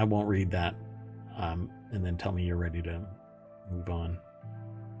then I won't read that. And then tell me you're ready to move on.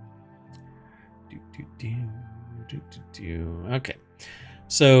 Okay.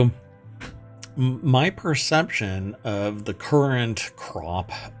 So my perception of the current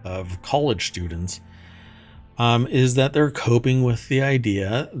crop of college students is that they're coping with the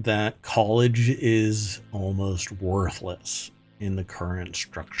idea that college is almost worthless in the current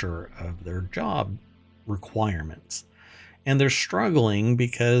structure of their job requirements. And they're struggling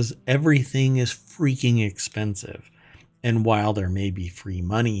because everything is freaking expensive. And while there may be free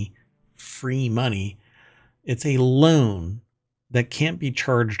money, it's a loan that can't be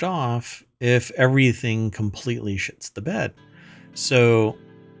charged off if everything completely shits the bed. So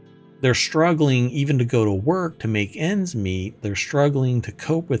they're struggling even to go to work to make ends meet. They're struggling to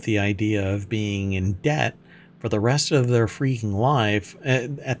cope with the idea of being in debt for the rest of their freaking life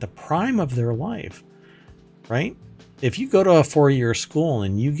at the prime of their life, right? If you go to a 4-year school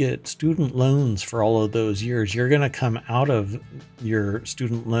and you get student loans for all of those years, you're going to come out of your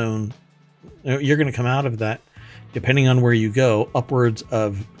student loan. You're going to come out of that, depending on where you go, upwards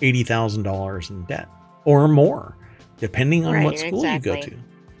of $80,000 in debt or more, depending on what school you go to.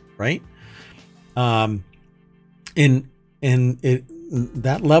 Right. And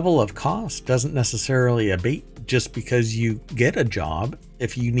that level of cost doesn't necessarily abate just because you get a job.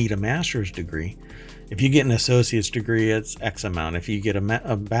 If you need a master's degree, if you get an associate's degree, it's X amount. If you get a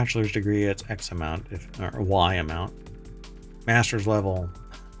bachelor's degree, it's X amount, or Y amount. Master's level,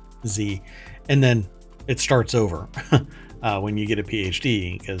 Z. And then it starts over when you get a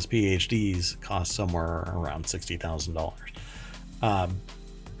PhD, because PhDs cost somewhere around $60,000.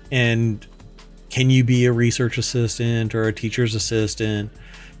 And can you be a research assistant or a teacher's assistant?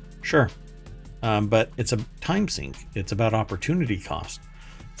 Sure. But it's a time sink. It's about opportunity cost.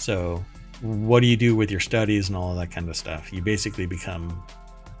 So what do you do with your studies and all of that kind of stuff? You basically become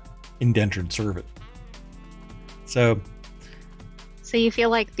indentured servant. So you feel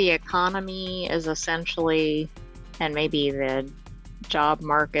like the economy is essentially, and maybe the job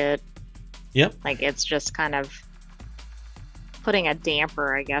market, yep, like it's just kind of putting a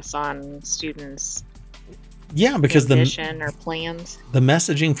damper, I guess, on students' yeah, because ambition or plans. The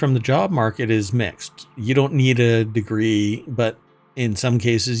messaging from the job market is mixed. You don't need a degree, but in some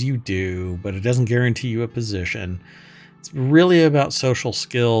cases you do, but it doesn't guarantee you a position. It's really about social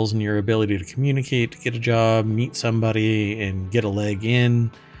skills and your ability to communicate, to get a job, meet somebody, and get a leg in.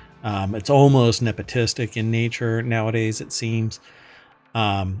 It's almost nepotistic in nature nowadays, it seems.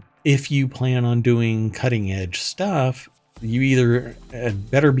 If you plan on doing cutting edge stuff, you either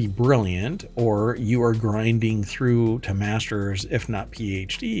better be brilliant or you are grinding through to master's, if not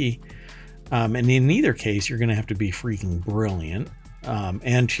PhD. And in either case, you're going to have to be freaking brilliant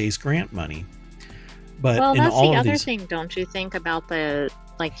and chase grant money. But well, that's the other these... thing, don't you think, about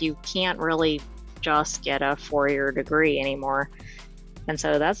like you can't really just get a 4-year degree anymore. And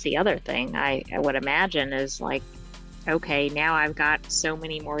so that's the other thing I would imagine is like, okay, now I've got so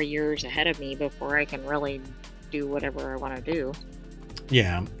many more years ahead of me before I can really do whatever I want to do.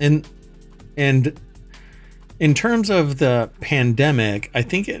 Yeah. And in terms of the pandemic, I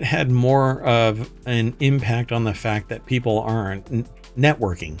think it had more of an impact on the fact that people aren't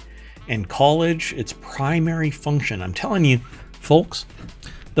networking. And college, its primary function, I'm telling you, folks,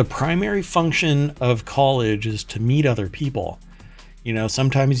 the primary function of college is to meet other people. You know,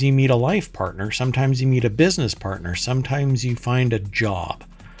 sometimes you meet a life partner, sometimes you meet a business partner, sometimes you find a job.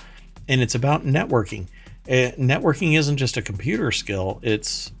 And it's about networking. Networking isn't just a computer skill,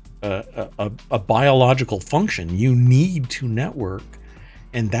 it's a biological function. You need to network.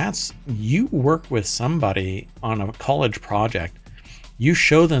 And that's, you work with somebody on a college project. You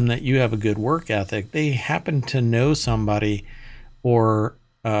show them that you have a good work ethic. They happen to know somebody or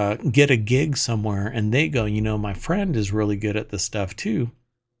get a gig somewhere and they go, you know, my friend is really good at this stuff too.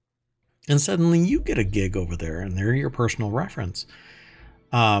 And suddenly you get a gig over there and they're your personal reference.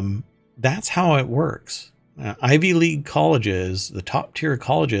 That's how it works. Ivy League colleges, the top tier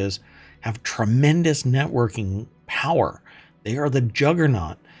colleges, have tremendous networking power. They are the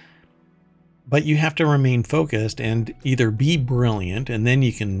juggernaut. But you have to remain focused and either be brilliant and then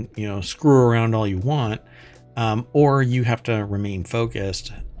you can, you know, screw around all you want, or you have to remain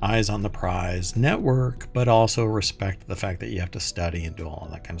focused, eyes on the prize, network, but also respect the fact that you have to study and do all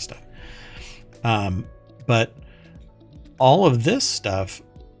of that kind of stuff. But all of this stuff,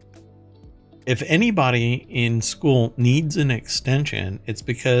 if anybody in school needs an extension, it's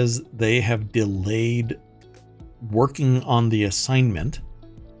because they have delayed working on the assignment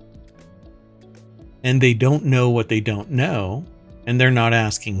and they don't know what they don't know, and they're not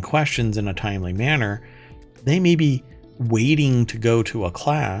asking questions in a timely manner. They may be waiting to go to a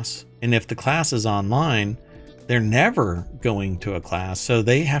class, and if the class is online, they're never going to a class, so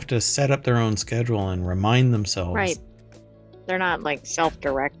they have to set up their own schedule and remind themselves. Right. They're not like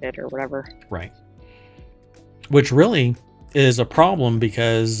self-directed or whatever. Right. Which really is a problem,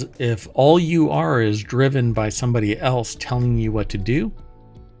 because if all you are is driven by somebody else telling you what to do,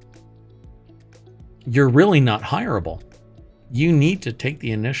 you're really not hireable. You need to take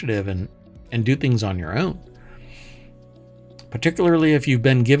the initiative and do things on your own. Particularly if you've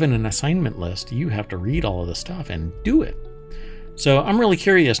been given an assignment list, you have to read all of the stuff and do it. So I'm really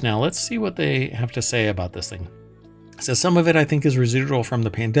curious now. Let's see what they have to say about this thing. So some of it I think is residual from the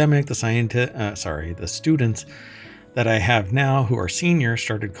pandemic. The students that I have now who are seniors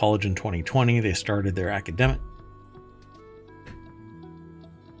started college in 2020. They started their academic.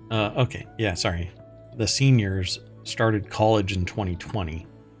 The seniors started college in 2020.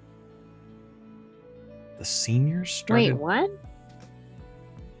 The seniors started? Wait, what?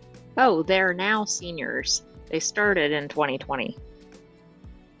 Oh, they're now seniors. They started in 2020.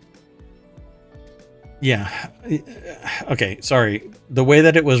 Yeah. Okay, sorry. The way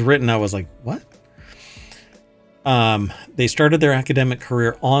that it was written, I was like, what? They started their academic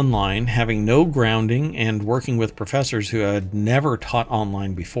career online, having no grounding and working with professors who had never taught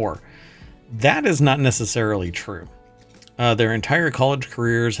online before. That is not necessarily true. Their entire college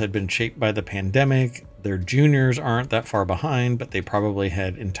careers had been shaped by the pandemic. Their juniors aren't that far behind, but they probably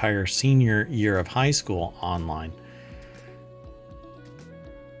had entire senior year of high school online.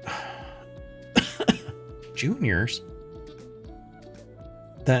 Juniors?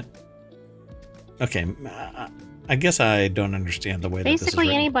 That... Okay, I guess I don't understand the way that this is Basically,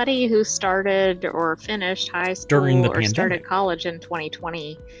 written. anybody who started or finished high During the school or started pandemic. college in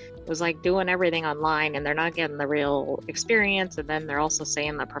 2020 was like doing everything online, and they're not getting the real experience. And then they're also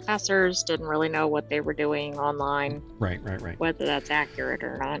saying the professors didn't really know what they were doing online, Right. whether that's accurate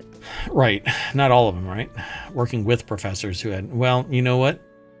or not. Right. Not all of them, right? Working with professors who had... Well, you know what?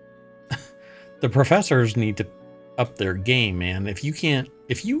 The professors need to up their game, man. If you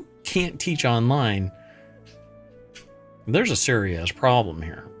can't teach online, there's a serious problem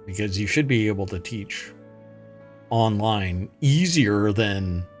here, because you should be able to teach online easier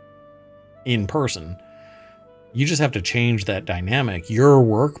than in person. You just have to change that dynamic. Your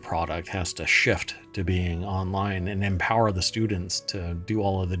work product has to shift to being online and empower the students to do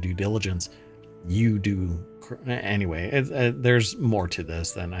all of the due diligence you do. Anyway, there's more to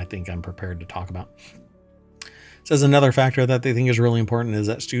this than I think I'm prepared to talk about. It says another factor that they think is really important is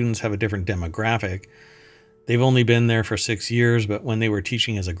that students have a different demographic. They've only been there for 6 years, but when they were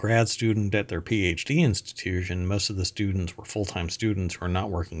teaching as a grad student at their PhD institution, most of the students were full-time students who are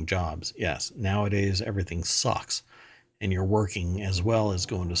not working jobs. Yes, nowadays everything sucks, and you're working as well as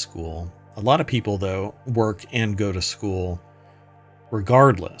going to school. A lot of people, though, work and go to school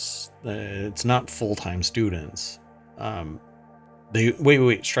regardless. It's not full-time students.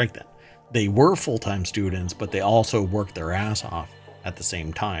 Strike that. They were full-time students, but they also work their ass off at the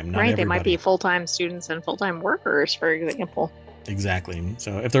same time. Not Right? They everybody. might be full-time students and full-time workers, for example. Exactly.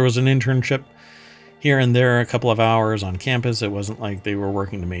 So if there was an internship here and there, a couple of hours on campus, it wasn't like they were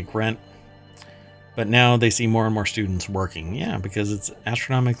working to make rent. But now they see more and more students working. Yeah, because it's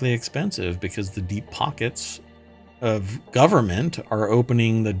astronomically expensive, because the deep pockets of government are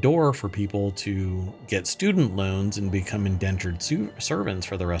opening the door for people to get student loans and become indentured servants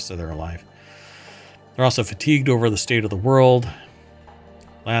for the rest of their life. They're also fatigued over the state of the world.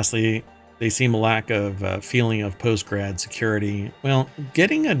 Lastly, they seem a lack of feeling of post-grad security. Well,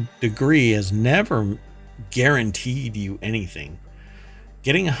 getting a degree has never guaranteed you anything.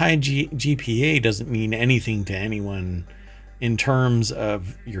 Getting a high GPA doesn't mean anything to anyone in terms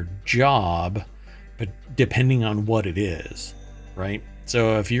of your job, but depending on what it is, right?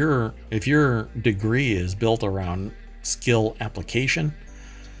 So if your degree is built around skill application,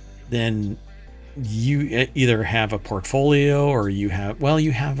 then you either have a portfolio or you have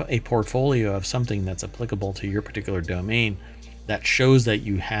a portfolio of something that's applicable to your particular domain that shows that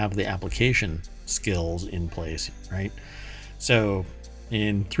you have the application skills in place, right? So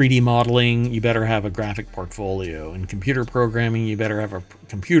in 3D modeling, you better have a graphic portfolio. In computer programming, you better have a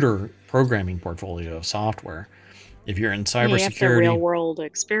computer programming portfolio of software. If you're in cybersecurity, you have the real world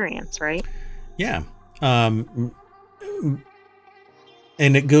experience, right? Yeah. And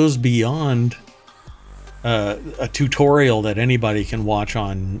it goes beyond a tutorial that anybody can watch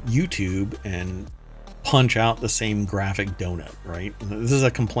on YouTube and punch out the same graphic donut, right? This is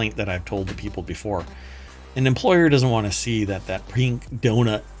a complaint that I've told to people before. An employer doesn't want to see that pink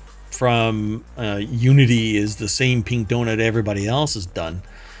donut from Unity is the same pink donut everybody else has done.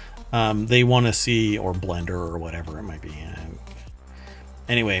 They want to see, or Blender or whatever it might be.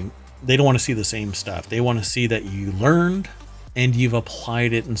 Anyway, they don't want to see the same stuff. They want to see that you learned and you've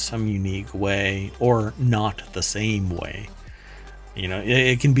applied it in some unique way, or not the same way. You know,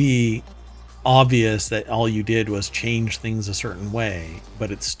 it can be obvious that all you did was change things a certain way,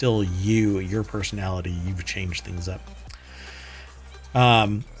 but it's still your personality. You've changed things up.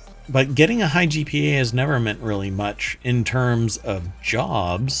 But getting a high GPA has never meant really much in terms of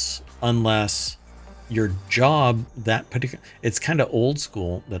jobs, unless your job, it's kind of old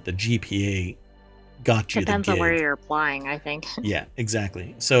school that the GPA got you Depends the on gig. where you're applying, I think. Yeah,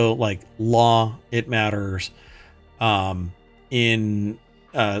 exactly. So like law, it matters. In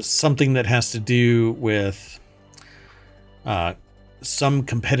something that has to do with some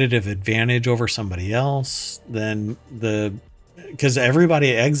competitive advantage over somebody else, then because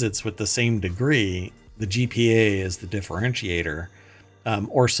everybody exits with the same degree, the GPA is the differentiator,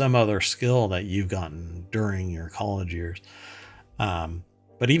 or some other skill that you've gotten during your college years.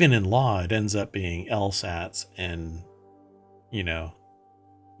 But even in law, it ends up being LSATs and, you know,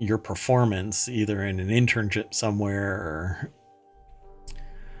 your performance either in an internship somewhere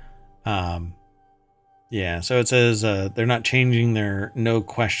or, yeah. So it says they're not changing their no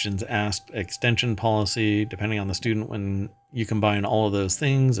questions asked extension policy depending on the student. When you combine all of those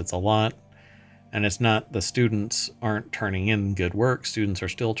things, it's a lot. And it's not the students aren't turning in good work. Students are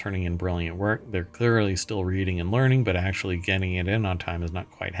still turning in brilliant work. They're clearly still reading and learning, but actually getting it in on time is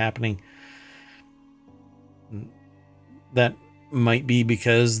not quite happening. That might be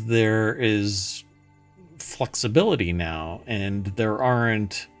because there is flexibility now, and there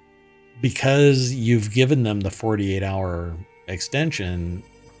aren't, because you've given them the 48-hour extension,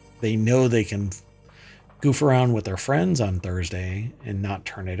 they know they can goof around with their friends on Thursday and not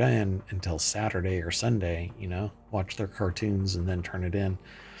turn it in until Saturday or Sunday, watch their cartoons and then turn it in.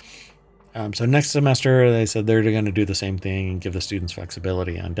 So next semester, they said they're going to do the same thing and give the students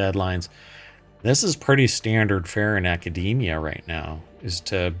flexibility on deadlines. This is pretty standard fare in academia right now, is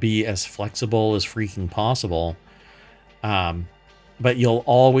to be as flexible as freaking possible. But you'll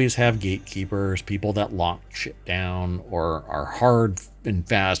always have gatekeepers, people that lock shit down or are hard and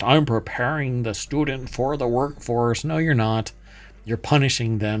fast. I'm preparing the student for the workforce. No, you're not. You're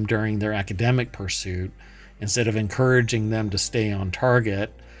punishing them during their academic pursuit instead of encouraging them to stay on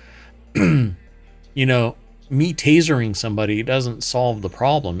target. Me tasering somebody doesn't solve the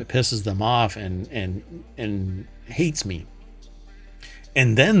problem. It pisses them off and hates me.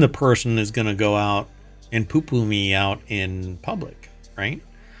 And then the person is going to go out and poo-poo me out in public, right?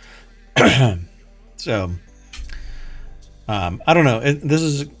 So, I don't know. This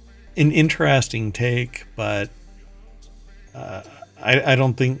is an interesting take, but I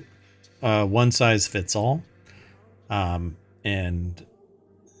don't think one size fits all. And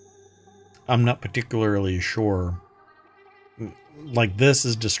I'm not particularly sure. Like, this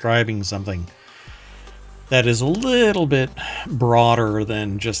is describing something that is a little bit broader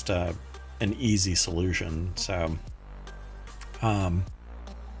than just an easy solution. So, let's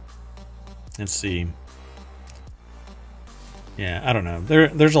see. Yeah, I don't know.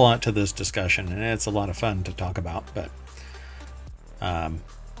 There's a lot to this discussion, and it's a lot of fun to talk about, but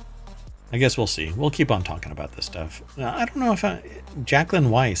I guess we'll see. We'll keep on talking about this stuff. I don't know if Jacqueline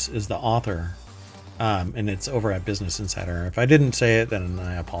Weiss is the author, and it's over at Business Insider. If I didn't say it, then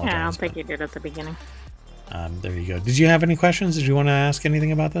I apologize. Yeah, I don't think you did at the beginning. There you go. Did you have any questions? Did you want to ask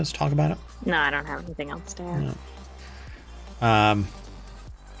anything about this? Talk about it? No, I don't have anything else to add. No.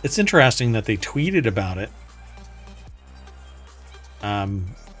 It's interesting that they tweeted about it.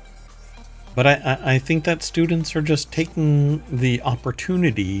 But I think that students are just taking the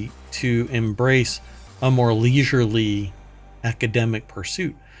opportunity to embrace a more leisurely academic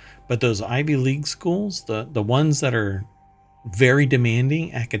pursuit. But those Ivy League schools, the ones that are very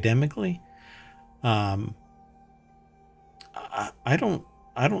demanding academically, I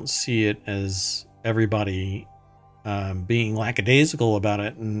don't see it as everybody being lackadaisical about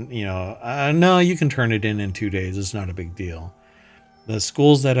it. And, no, you can turn it in 2 days. It's not a big deal. The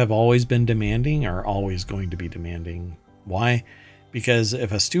schools that have always been demanding are always going to be demanding. Why? Because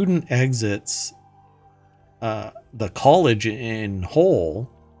if a student exits the college in whole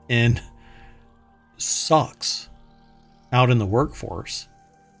and sucks out in the workforce,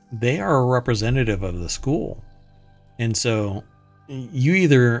 they are a representative of the school. And so you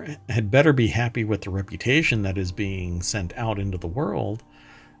either had better be happy with the reputation that is being sent out into the world,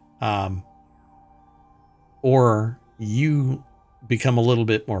 or you become a little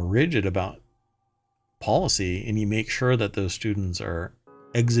bit more rigid about policy and you make sure that those students are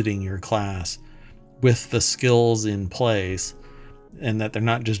exiting your class with the skills in place and that they're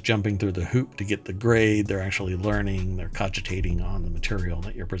not just jumping through the hoop to get the grade. They're actually learning, they're cogitating on the material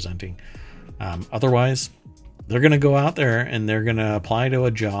that you're presenting. Otherwise, they're going to go out there and they're going to apply to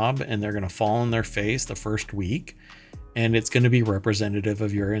a job and they're going to fall on their face the first week, and it's going to be representative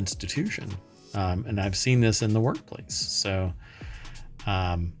of your institution. And I've seen this in the workplace. So,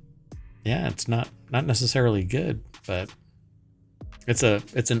 yeah, it's not necessarily good, but it's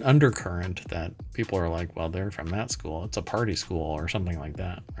an undercurrent that people are like, well, they're from that school. It's a party school or something like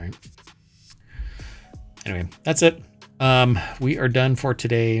that, right? Anyway, that's it. We are done for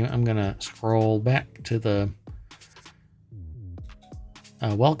today. I'm going to scroll back to the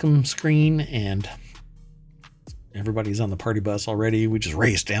welcome screen, and everybody's on the party bus already. We just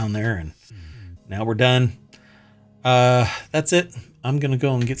raced down there and now we're done. That's it. I'm going to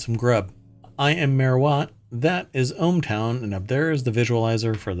go and get some grub. I am Mayor Watt. That is ohmTown, and up there is the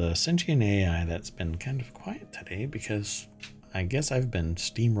visualizer for the sentient AI that's been kind of quiet today because I guess I've been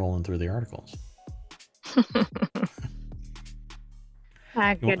steamrolling through the articles.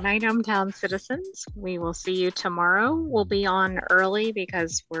 Good night, ohmTown citizens. We will see you tomorrow. We'll be on early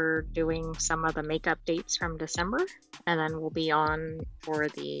because we're doing some of the makeup dates from December, and then we'll be on for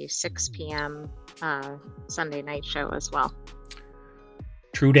the 6 p.m. Sunday night show as well.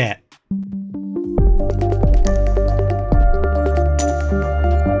 True dat.